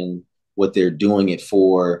passion, what they're doing it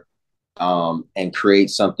for, and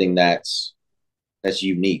create something that's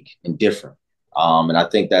unique and different. And I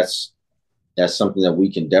think that's something that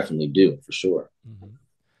we can definitely do for sure. Mm-hmm.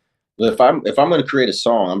 But if I'm going to create a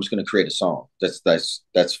song, I'm just going to create a song.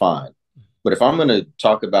 That's fine. But if I'm going to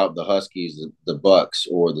talk about the Huskies, the Bucks,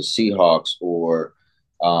 or the Seahawks, or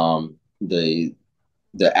the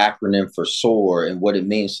acronym for SOAR and what it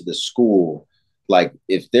means to the school, like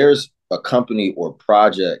if there's a company or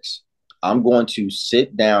projects, I'm going to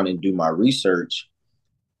sit down and do my research.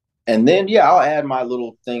 And then, yeah, I'll add my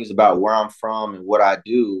little things about where I'm from and what I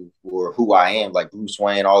do or who I am, like Bruce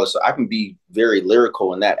Wayne, all this. I can be very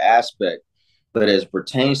lyrical in that aspect. But as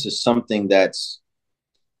pertains to something that's,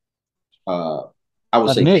 uh, I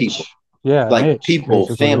would A say people, niche. Yeah, a like niche, people,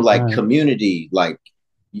 basically. fam, like Right. community, like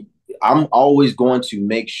I'm always going to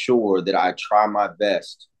make sure that I try my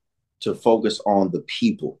best to focus on the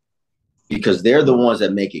people because they're the ones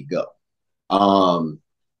that make it go. Um,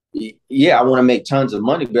 yeah, I want to make tons of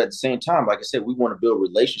money, but at the same time, like I said, we want to build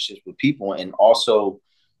relationships with people and also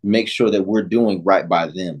make sure that we're doing right by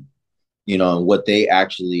them, and what they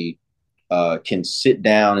actually can sit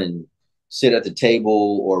down and sit at the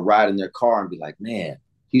table or ride in their car and be like, man,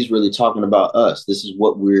 he's really talking about us. This is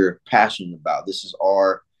what we're passionate about. This is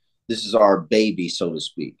our baby, so to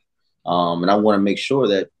speak. And I want to make sure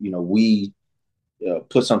that we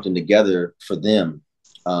put something together for them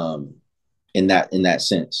in that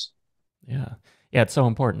sense. Yeah. Yeah, it's so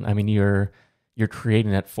important. I mean, you're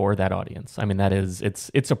creating it for that audience. I mean, that is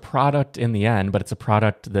it's a product in the end, but it's a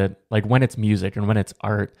product that like when it's music and when it's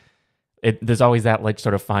art, there's always that like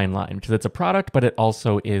sort of fine line because it's a product, but it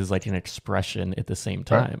also is like an expression at the same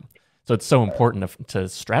time. Right. So it's so important to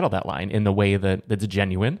straddle that line in the way that's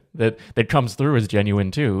genuine, that comes through as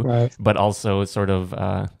genuine too, Right. but also sort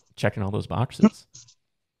of checking all those boxes.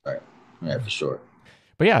 Right. Yeah, for sure.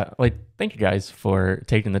 But yeah, like thank you guys for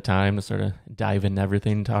taking the time to sort of dive into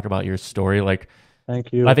everything, talk about your story. Like,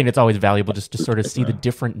 thank you. I think it's always valuable just to sort of see the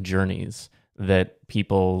different journeys that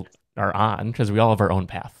people are on because we all have our own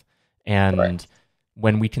path. And right.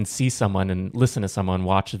 When we can see someone and listen to someone,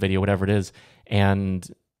 watch the video, whatever it is, and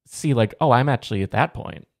see like, oh, I'm actually at that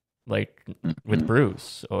point, like with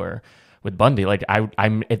Bruce or with Bundy. Like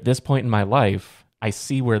I'm at this point in my life, I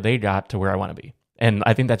see where they got to where I want to be. And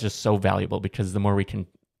I think that's just so valuable because the more we can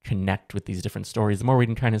connect with these different stories, the more we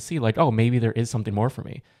can kind of see like, oh, maybe there is something more for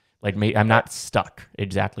me. Like I'm not stuck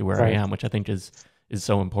exactly where I am, which I think is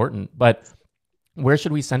so important. But where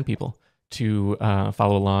should we send people to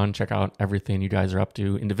follow along, check out everything you guys are up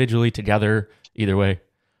to individually, together, either way?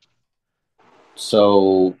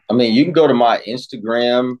 So, I mean, you can go to my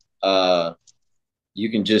Instagram. You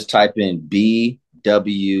can just type in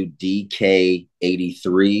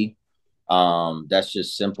BWDK83. That's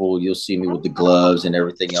just simple. You'll see me with the gloves and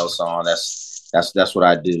everything else on. That's what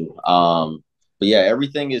I do. But yeah,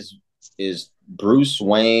 everything is Bruce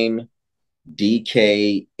Wayne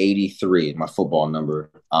DK83, my football number.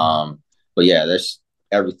 But yeah, that's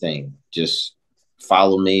everything. Just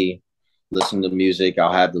follow me, listen to music.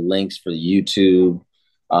 I'll have the links for the YouTube,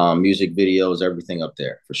 music videos, everything up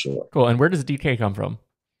there for sure. Cool. And where does DK come from?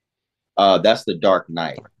 That's the Dark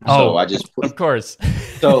Knight. Oh, so I just of course.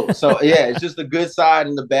 so yeah, it's just the good side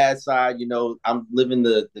and the bad side. You know, I'm living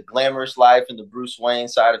the glamorous life and the Bruce Wayne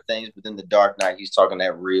side of things, but then the Dark Knight, he's talking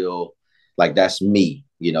that real, like that's me.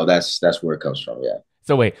 You know, that's where it comes from. Yeah.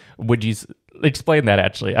 So wait, would you explain that?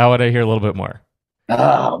 Actually, I want to hear a little bit more.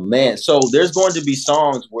 Oh man, so there's going to be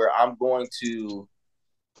songs where I'm going to.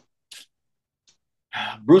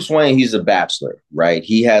 Bruce Wayne, he's a bachelor, right?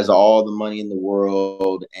 He has all the money in the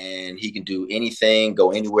world and he can do anything,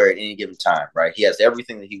 go anywhere at any given time, right? He has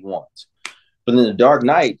everything that he wants. But in the Dark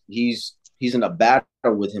Knight, he's in a battle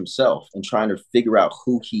with himself and trying to figure out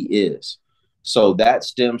who he is. So that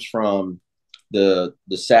stems from the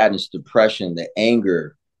sadness, depression, the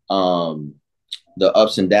anger, the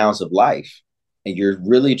ups and downs of life. And you're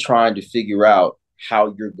really trying to figure out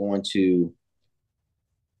how you're going to.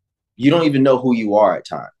 You don't even know who you are at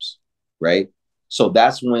times, right? So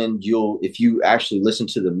that's when if you actually listen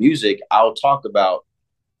to the music, I'll talk about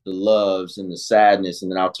the loves and the sadness,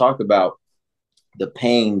 and then I'll talk about the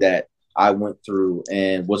pain that I went through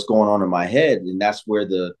and what's going on in my head. And that's where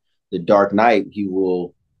the Dark Knight, he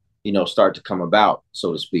will, start to come about,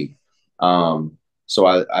 so to speak. So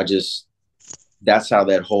I just, that's how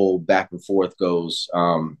that whole back and forth goes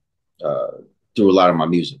through a lot of my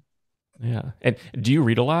music. Yeah. And do you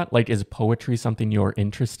read a lot? Like, is poetry something you're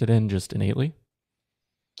interested in just innately?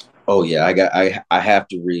 Oh yeah, I have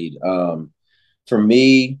to read. For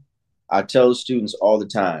me, I tell students all the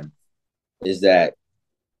time is that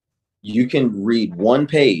you can read one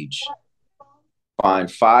page,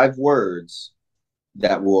 find 5 words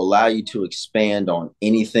that will allow you to expand on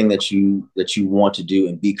anything that you want to do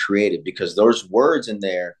and be creative, because there's words in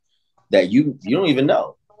there that you don't even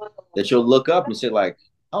know, that you'll look up and say like,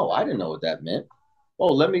 oh, I didn't know what that meant.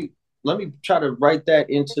 Oh, let me try to write that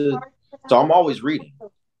into. So I'm always reading.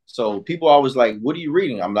 So people are always like, what are you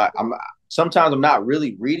reading? Sometimes I'm not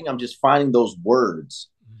really reading. I'm just finding those words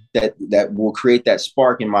that will create that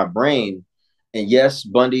spark in my brain. And yes,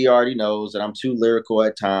 Bundy already knows that I'm too lyrical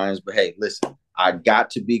at times, but hey, listen, I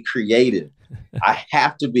got to be creative. I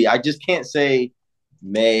have to be. I just can't say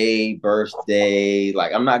May, birthday.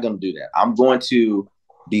 Like, I'm not going to do that. I'm going to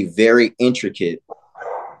be very intricate.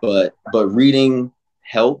 But reading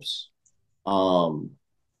helps.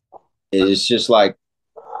 It's just like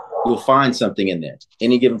you'll find something in there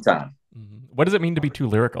any given time. Mm-hmm. What does it mean to be too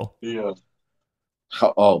lyrical? Yeah.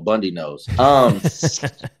 Oh, Bundy knows.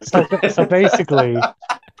 So basically,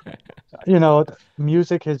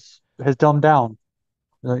 music has dumbed down.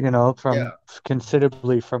 From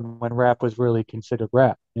considerably from when rap was really considered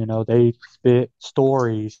rap. They spit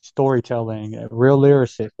storytelling, real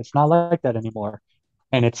lyricists. It's not like that anymore.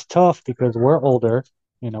 And it's tough because we're older,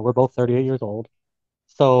 we're both 38 years old.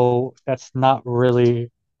 So that's not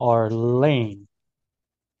really our lane.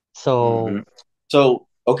 So,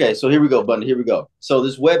 okay, so here we go, Bundy. Here we go. So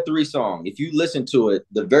this Web3 song, if you listen to it,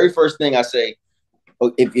 the very first thing I say,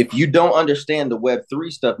 if you don't understand the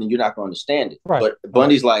Web3 stuff, then you're not going to understand it. Right. But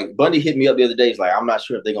Bundy hit me up the other day. He's like, I'm not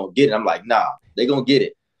sure if they're going to get it. I'm like, nah, they're going to get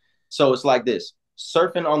it. So it's like this,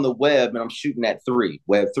 surfing on the web, and I'm shooting at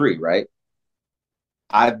Web3, right?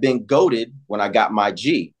 I've been goated when I got my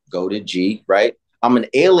goated G, right? I'm an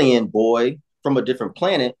alien boy from a different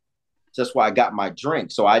planet. So that's why I got my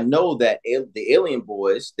drink. So I know that the alien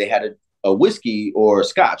boys, they had a whiskey or a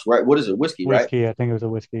scotch, right? What is it? Whiskey, right? Whiskey, I think it was a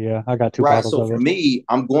whiskey, yeah. I got 2 bottles of it. So for me,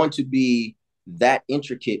 I'm going to be that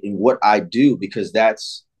intricate in what I do, because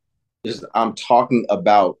I'm talking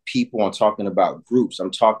about people, I'm talking about groups,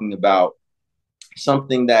 I'm talking about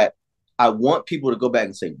something that I want people to go back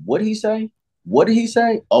and say, what did he say? What did he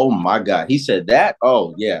say? Oh my God. He said that?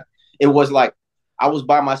 Oh yeah. It was like I was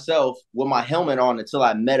by myself with my helmet on until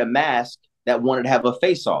I met a mask that wanted to have a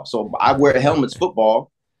face off. So I wear helmets,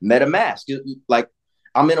 football, met a mask. Like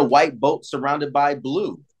I'm in a white boat surrounded by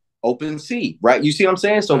blue, open sea, right? You see what I'm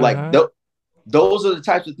saying? So like those are the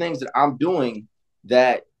types of things that I'm doing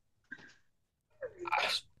that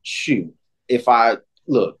shoot. If I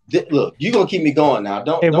Look, you're going to keep me going now.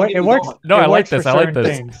 It works. No, I like this. I like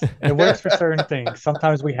this. It works for certain things.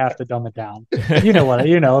 Sometimes we have to dumb it down.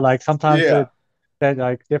 Like sometimes that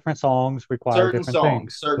like different songs require different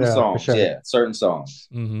things. Yeah, for sure. yeah, certain songs.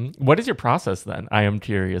 What is your process then? I am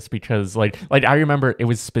curious because like I remember it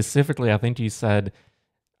was specifically, I think you said,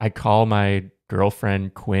 I call my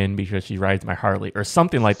girlfriend Quinn because she rides my Harley or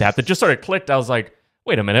something like that. That just sort of clicked. I was like,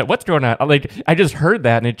 wait a minute, what's going on? Like, I just heard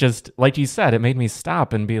that and it just, like you said, it made me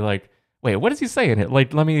stop and be like, wait, what is he saying? It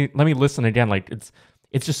like, let me listen again. Like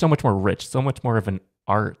it's just so much more rich, so much more of an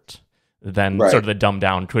art than sort of the dumbed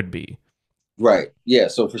down could be. Right. Yeah.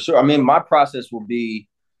 So for sure. I mean, my process will be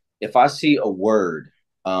if I see a word,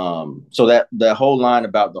 so that whole line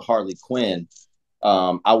about the Harley Quinn,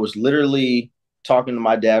 I was literally talking to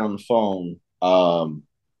my dad on the phone.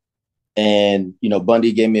 And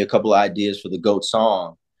Bundy gave me a couple of ideas for the Goatz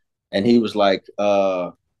song. And he was like,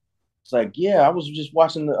 it's like, yeah, I was just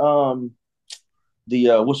watching what's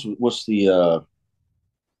the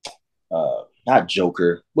not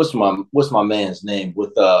Joker. What's my man's name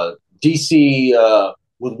with DC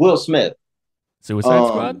with Will Smith? Suicide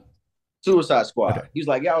Squad? Suicide Squad. Okay. He's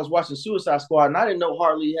like, yeah, I was watching Suicide Squad and I didn't know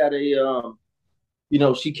Harley had a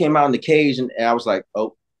she came out in the cage and I was like,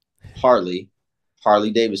 oh, Harley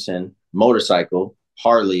Davidson, motorcycle,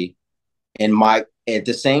 Harley. And at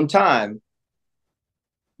the same time,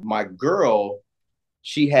 my girl,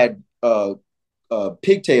 she had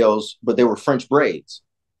pigtails, but they were French braids.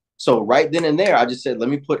 So right then and there, I just said, let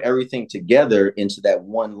me put everything together into that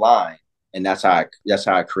one line. And that's how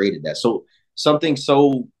I created that. So something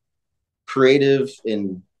so creative,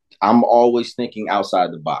 and I'm always thinking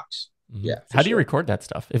outside the box. Yeah. How do you record that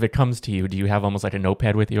stuff? If it comes to you, do you have almost like a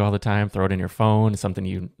notepad with you all the time? Throw it in your phone, something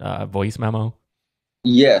you voice memo?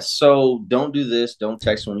 Yes. So don't do this. Don't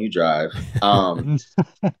text when you drive.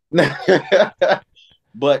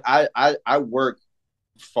 But I work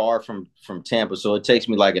far from Tampa, so it takes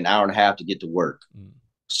me like an hour and a half to get to work.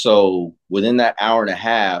 So within that hour and a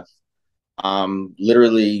half, I'm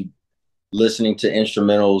literally listening to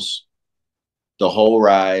instrumentals the whole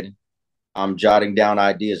ride. I'm jotting down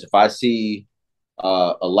ideas. If I see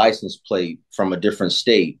a license plate from a different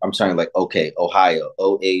state, I'm saying like, okay, Ohio,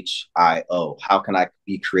 OHIO. How can I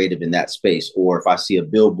be creative in that space? Or if I see a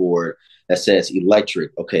billboard that says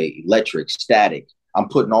electric, okay, electric, static. I'm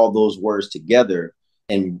putting all those words together.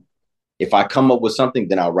 And if I come up with something,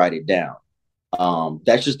 then I'll write it down.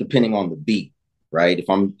 That's just depending on the beat, right? If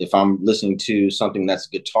I'm listening to something that's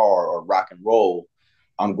guitar or rock and roll,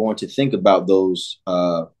 I'm going to think about those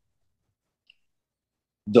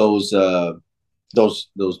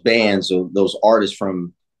bands or those artists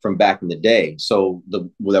from back in the day. So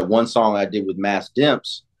that one song I did with Mass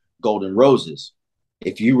Dimps, Golden Roses.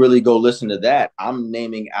 If you really go listen to that, I'm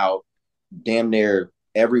naming out damn near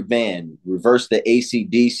every band. Reverse the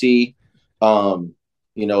AC/DC, Sound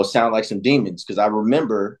Like Some Demons. Because I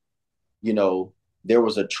remember, there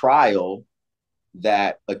was a trial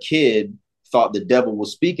that a kid thought the devil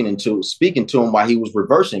was speaking to him while he was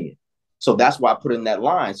reversing it. So that's why I put in that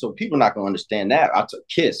line. So people are not going to understand that. I took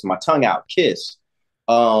Kiss, my tongue out, Kiss.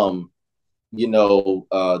 The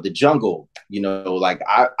Jungle, like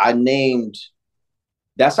I named,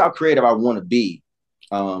 that's how creative I want to be.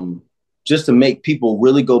 Just to make people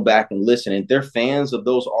really go back and listen. And if they're fans of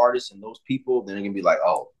those artists and those people, then they're going to be like,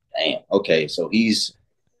 oh, damn. Okay. So he's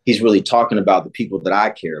really talking about the people that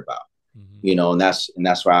I care about, and that's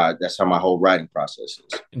how my whole writing process is.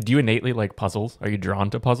 Do you innately like puzzles? Are you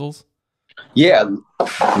drawn to puzzles? Yeah.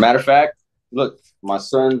 Matter of fact, look, my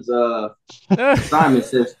son's assignment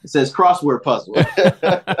says crossword puzzle.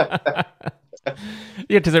 Yeah,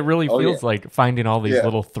 because it really feels like finding all these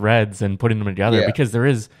little threads and putting them together. Because there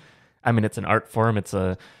is, I mean, it's an art form. It's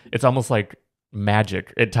almost like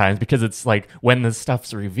magic at times, because it's like when this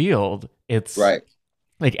stuff's revealed, it's right.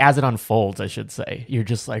 Like as it unfolds, I should say, you're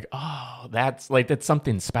just like, oh, that's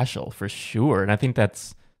something special for sure. And I think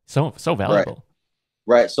that's so valuable.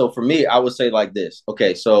 Right. So for me, I would say like this.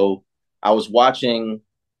 Okay, so I was watching,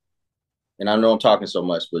 and I know I'm talking so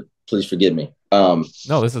much, but please forgive me. No,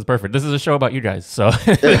 this is perfect. This is a show about you guys, so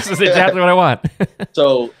this is exactly what I want.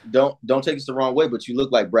 So don't take this the wrong way, but you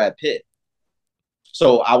look like Brad Pitt.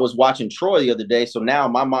 So I was watching Troy the other day, so now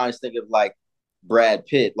my mind's thinking of like Brad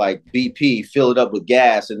Pitt, like BP, fill it up with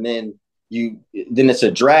gas, and then it's a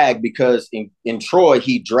drag, because in Troy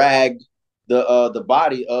he dragged the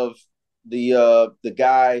body of the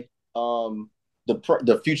guy,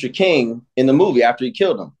 the future king in the movie after he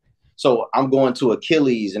killed him. So I'm going to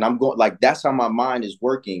Achilles, and I'm going like, that's how my mind is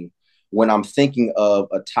working when I'm thinking of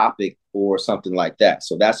a topic or something like that.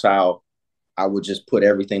 So that's how I would just put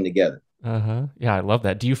everything together. Yeah, I love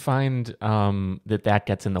that. Do you find that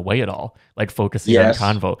gets in the way at all? Like focusing on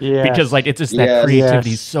convo? Yes. Because like it's just that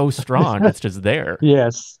creativity is so strong. It's just there.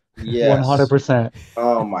 Yes. Yes. 100%.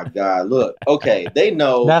 Oh my God. Look, okay, they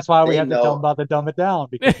know, That's why we they have to tell him know. about the dumb it down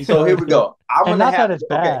because he So here does we get, go. I'm and gonna not have that it's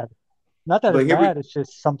okay, bad, not that it's but here we bad. It's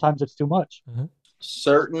just sometimes it's too much. Uh-huh.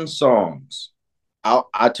 certain songs.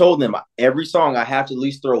 I told them every song I have to at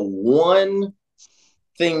least throw one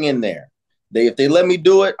thing in there. If they let me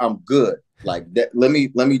do it, I'm good. Like that, let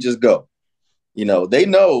me just go. They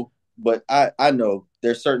know, but I know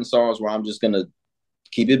there's certain songs where I'm just gonna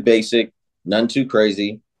keep it basic, none too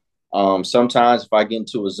crazy. Sometimes if I get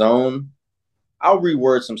into a zone, I'll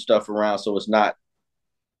reword some stuff around so it's not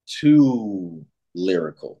too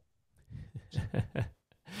lyrical.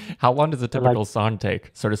 How long does a But like, typical song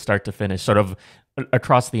take, sort of start to finish, sort of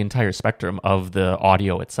across the entire spectrum of the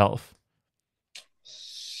audio itself?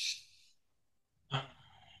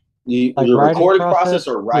 like The writing recording process process,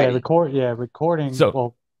 or writing? recording. So,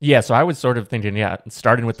 Well, yeah, so I was sort of thinking, yeah,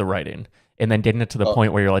 starting with the writing and then getting it to the Uh,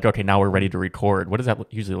 point where you're like, okay, now we're ready to record. What does that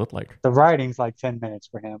usually look like? the writing's like 10 minutes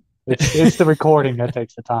for him. It's the recording that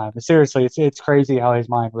takes the time. But seriously, it's crazy how his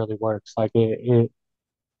mind really works. Like it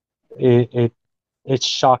it it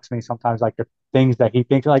shocks me sometimes. Like the things that he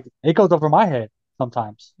thinks, like it goes over my head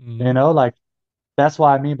sometimes. Mhm. Like that's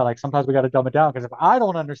why I mean, but like sometimes we got to dumb it down because if I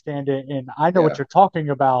don't understand it and I know what yeah, you're talking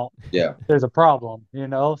about, yeah, there's a problem.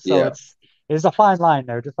 So yeah, it's a fine line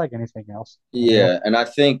there, just like anything else. yeah. And I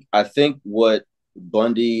think what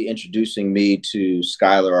Bundy introducing me to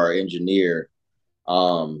Skylar, our engineer,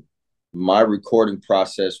 um, my recording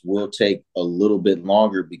process will take a little bit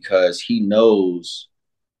longer because he knows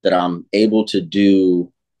that I'm able to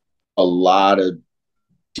do a lot of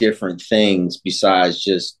different things besides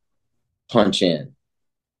just punch in.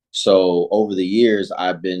 So over the years,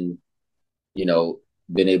 I've you know,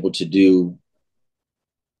 been able to do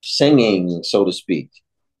singing, so to speak.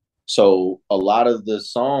 So a lot of the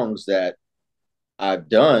songs that I've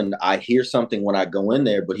done, I hear something when I go in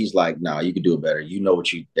there, but he's like, "Nah, you can do it better. You know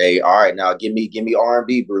what you all right, now give me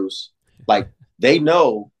R&B, Bruce." Like they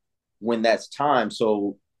know when that's time.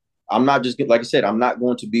 So I'm not just like I said, I'm not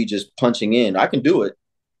going to be just punching in. I can do it,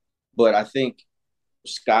 but I think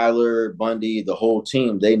Skylar, Bundy, the whole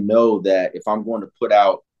team, they know that if I'm going to put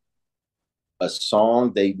out a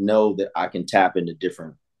song, they know that I can tap into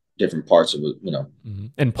different parts of it, Mm-hmm.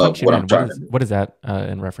 And of punching what I'm in, trying to do. what is that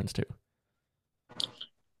in reference to?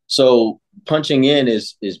 So punching in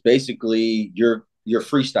is basically you're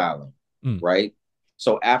freestyling, Mm. right?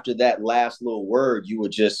 So after that last little word, you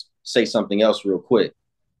would just say something else real quick.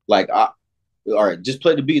 Like, all right, just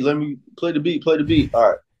play the beat. Let me play the beat, play the beat. All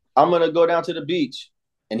right, I'm gonna go down to the beach.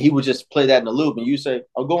 And he would just play that in a loop, and you say,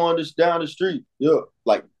 "I'll go on this down the street." Yeah.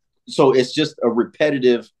 Like, so it's just a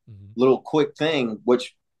repetitive Mm-hmm. little quick thing,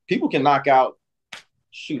 which people can knock out,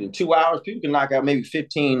 shoot, in 2 hours, people can knock out maybe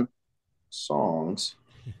 15 songs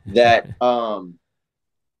that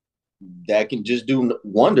that can just do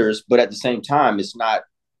wonders, but at the same time, it's not,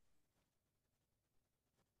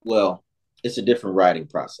 well, it's a different writing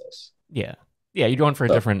process. Yeah. Yeah, you're going for a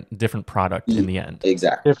So different product in the end.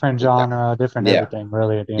 exactly. Different Exactly. genre, different Yeah. everything,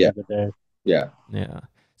 really, at the end Yeah. of the day. Yeah. Yeah.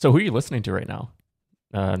 So who are you listening to right now?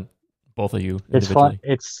 Uh, both of you It's fun.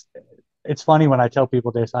 individually. It's funny when I tell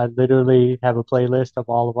people this. I literally have a playlist of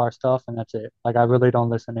all of our stuff, and that's it. Like I really don't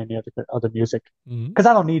listen to any other music Mm-hmm. because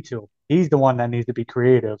I don't need to. He's the one that needs to be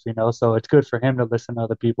creative. So it's good for him to listen to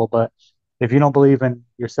other people. But if you don't believe in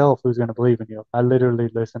yourself, who's going to believe in you? I literally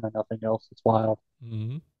listen to nothing else. It's wild.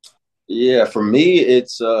 Mm-hmm. Yeah. For me,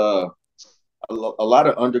 it's a lot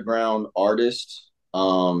of underground artists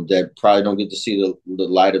that probably don't get to see the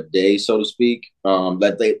light of day, so to speak.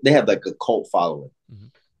 That they have like a cult following. Mm-hmm.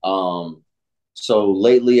 So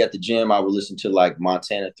lately at the gym, I would listen to like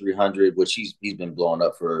Montana 300, which he's been blowing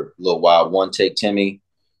up for a little while. One Take Timmy.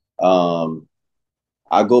 Um,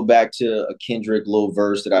 I go back to a Kendrick little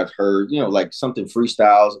verse that I've heard, like something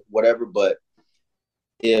freestyles, whatever. But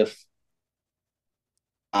if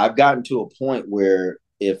I've gotten to a point where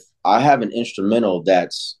if I have an instrumental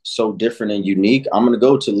that's so different and unique, I'm going to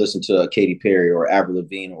go to listen to Katy Perry or Avril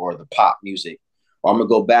Lavigne or the pop music, or I'm going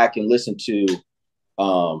to go back and listen to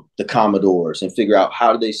the Commodores and figure out what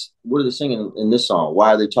are they singing in this song?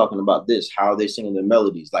 Why are they talking about this? How are they singing the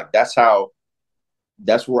melodies? Like that's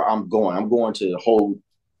where I'm going. I'm going to a whole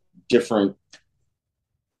different,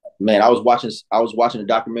 man. I was watching a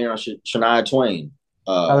documentary on Shania Twain.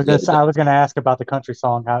 I was gonna ask about the country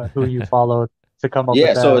song, who you followed to come up with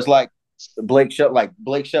Yeah, so that. it's like Blake Shelton, like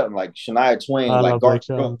Shania Twain, I like love Blake Garth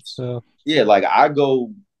Shelton. Brooks. So Yeah, like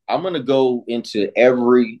I'm gonna go into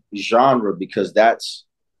every genre because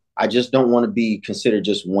I just don't want to be considered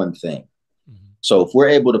just one thing. Mm-hmm. So if we're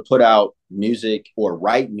able to put out music or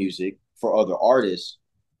write music for other artists,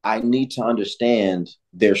 I need to understand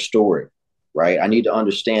their story, right? I need to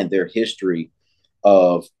understand their history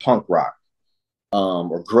of punk rock,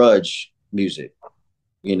 or grudge music.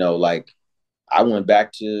 You know, like I went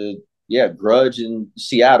back to, yeah, grudge in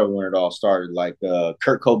Seattle when it all started, like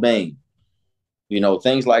Kurt Cobain, you know,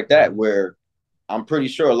 things like that, where I'm pretty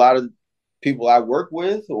sure a lot of people I work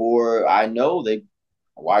with or I know,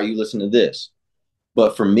 why are you listening to this?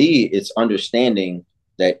 But for me, it's understanding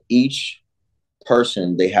that each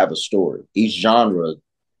person, they have a story. Each genre,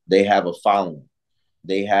 they have a following.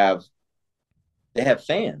 They have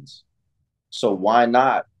fans. So why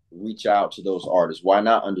not reach out to those artists? Why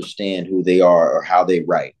not understand who they are or how they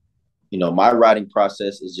write? You know, my writing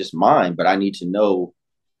process is just mine, but I need to know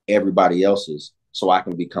everybody else's so I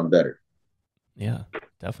can become better. Yeah,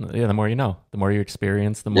 definitely. Yeah, the more you know, the more you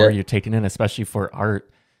experience, the more you're taking in, especially for art.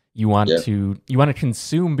 You want to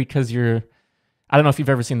consume because you're, I don't know if you've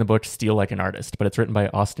ever seen the book Steal Like an Artist, but it's written by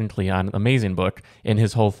Austin Kleon, amazing book. And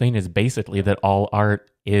his whole thing is basically that all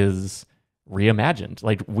art is reimagined.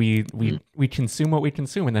 Like we consume what we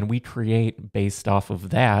consume and then we create based off of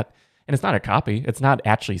that. And it's not a copy. It's not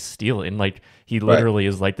actually stealing. Like he literally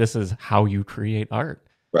is like, this is how you create art.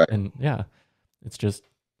 Right. And yeah, it's just,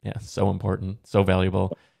 so important, so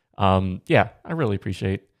valuable. I really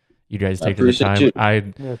appreciate you guys taking the time. I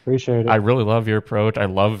appreciate it. I really love your approach. I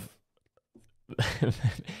love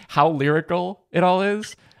how lyrical it all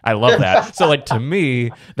is. I love that. So like to me,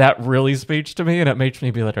 that really speaks to me and it makes me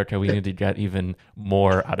be like, okay, we need to get even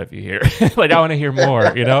more out of you here. Like I want to hear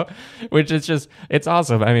more, you know, which is just, it's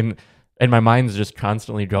awesome. I mean, and my mind's just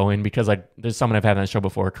constantly going because like there's someone I've had on the show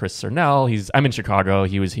before, Chris Cernell. I'm in Chicago.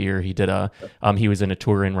 He was here. He did he was in a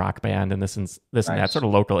touring rock band and this and that sort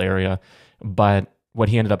of local area. But what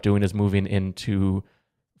he ended up doing is moving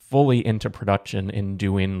fully into production and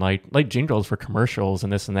doing like jingles for commercials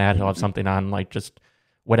and this and that. He'll have something on like just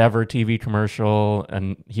whatever TV commercial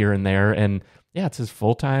and here and there. And yeah, it's his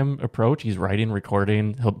full-time approach. He's writing,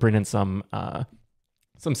 recording. He'll bring in some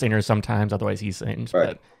singers sometimes. Otherwise he sings,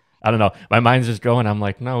 but I don't know. My mind's just going. I'm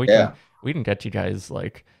like, no, we can get you guys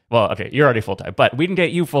like, well, okay, you're already full-time, but we can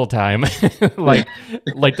get you full-time. like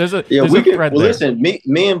there's a thread there. Listen,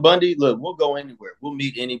 me and Bundy, look, we'll go anywhere. We'll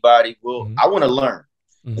meet anybody. I want to learn.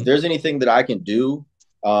 If there's anything that I can do,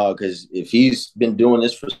 because if he's been doing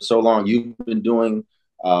this for so long, you've been doing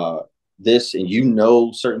this, and you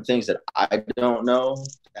know certain things that I don't know,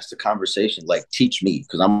 that's the conversation. Like, teach me,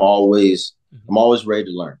 because I'm always ready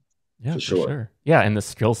to learn. Yeah, for sure. Yeah, and the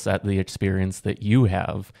skill set, the experience that you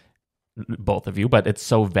have, both of you, but it's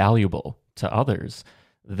so valuable to others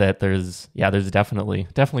that there's definitely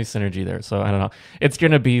synergy there. So I don't know. It's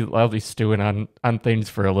gonna be lovely stewing on things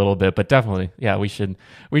for a little bit, but definitely, we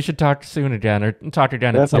should talk soon again or talk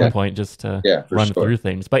again at some point just to run through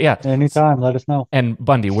things. But anytime, let us know. And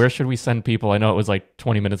Bundy, where should we send people? I know it was like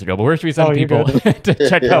 20 minutes ago, but where should we send people to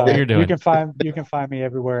check out what you're doing? You can find me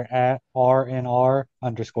everywhere at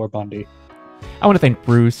RNR_Bundy. I want to thank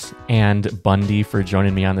Bruce and Bundy for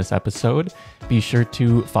joining me on this episode. Be sure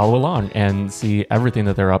to follow along and see everything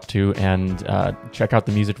that they're up to and check out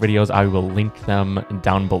the music videos. I will link them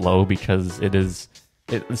down below because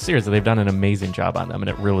seriously, they've done an amazing job on them and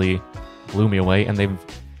it really blew me away. And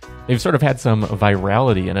they've sort of had some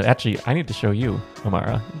virality in it. Actually, I need to show you,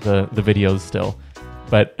 Amara, the videos still.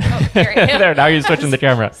 But there, now you're switching the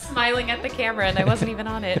camera. Smiling at the camera and I wasn't even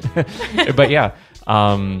on it. But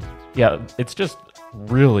it's just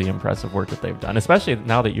really impressive work that they've done, especially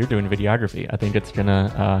now that you're doing videography. I think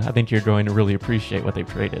I think you're going to really appreciate what they've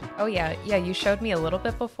created. Oh yeah. You showed me a little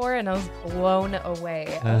bit before and I was blown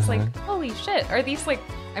away. I was like, holy shit, are these like,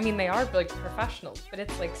 I mean, they are like professionals, but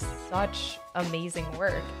it's like such amazing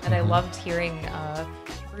work. And I loved hearing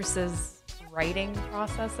Bruce's writing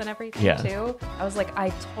process and everything too. I was like, I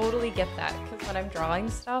totally get that, because when I'm drawing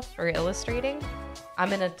stuff or illustrating,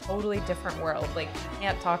 I'm in a totally different world. Like, you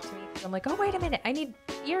can't talk to me because I'm like, oh, wait a minute, I need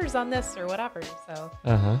ears on this or whatever. So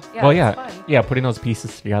fun. Putting those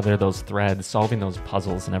pieces together, those threads, solving those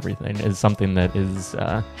puzzles and everything is something that is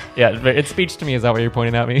it speaks to me. Is that what you're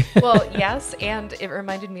pointing at me? Well, yes, and it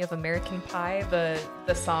reminded me of American Pie, the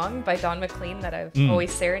song by Don McLean that I've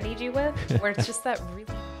always serenade you with, where it's just that really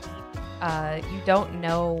you don't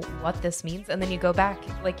know what this means, and then you go back,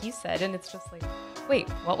 like you said, and it's just like, wait,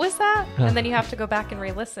 what was that? And then you have to go back and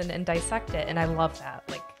re-listen and dissect it, and I love that.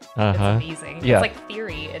 Like, it's amazing. Yeah. It's like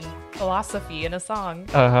theory and philosophy in a song.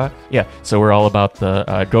 Yeah, so we're all about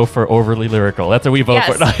the go for overly lyrical. That's what we vote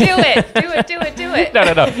for. Do it. No.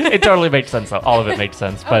 It totally makes sense. All of it makes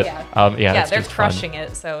sense. But they're crushing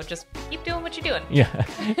it, so just keep doing what you're doing. Yeah.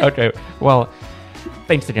 Okay, well,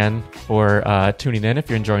 thanks again for tuning in. If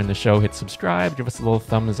you're enjoying the show, hit subscribe, give us a little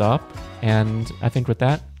thumbs up. And I think with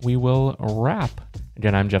that, we will wrap.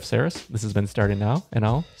 Again, I'm Jeff Sarris. This has been Starting Now, and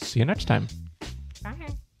I'll see you next time.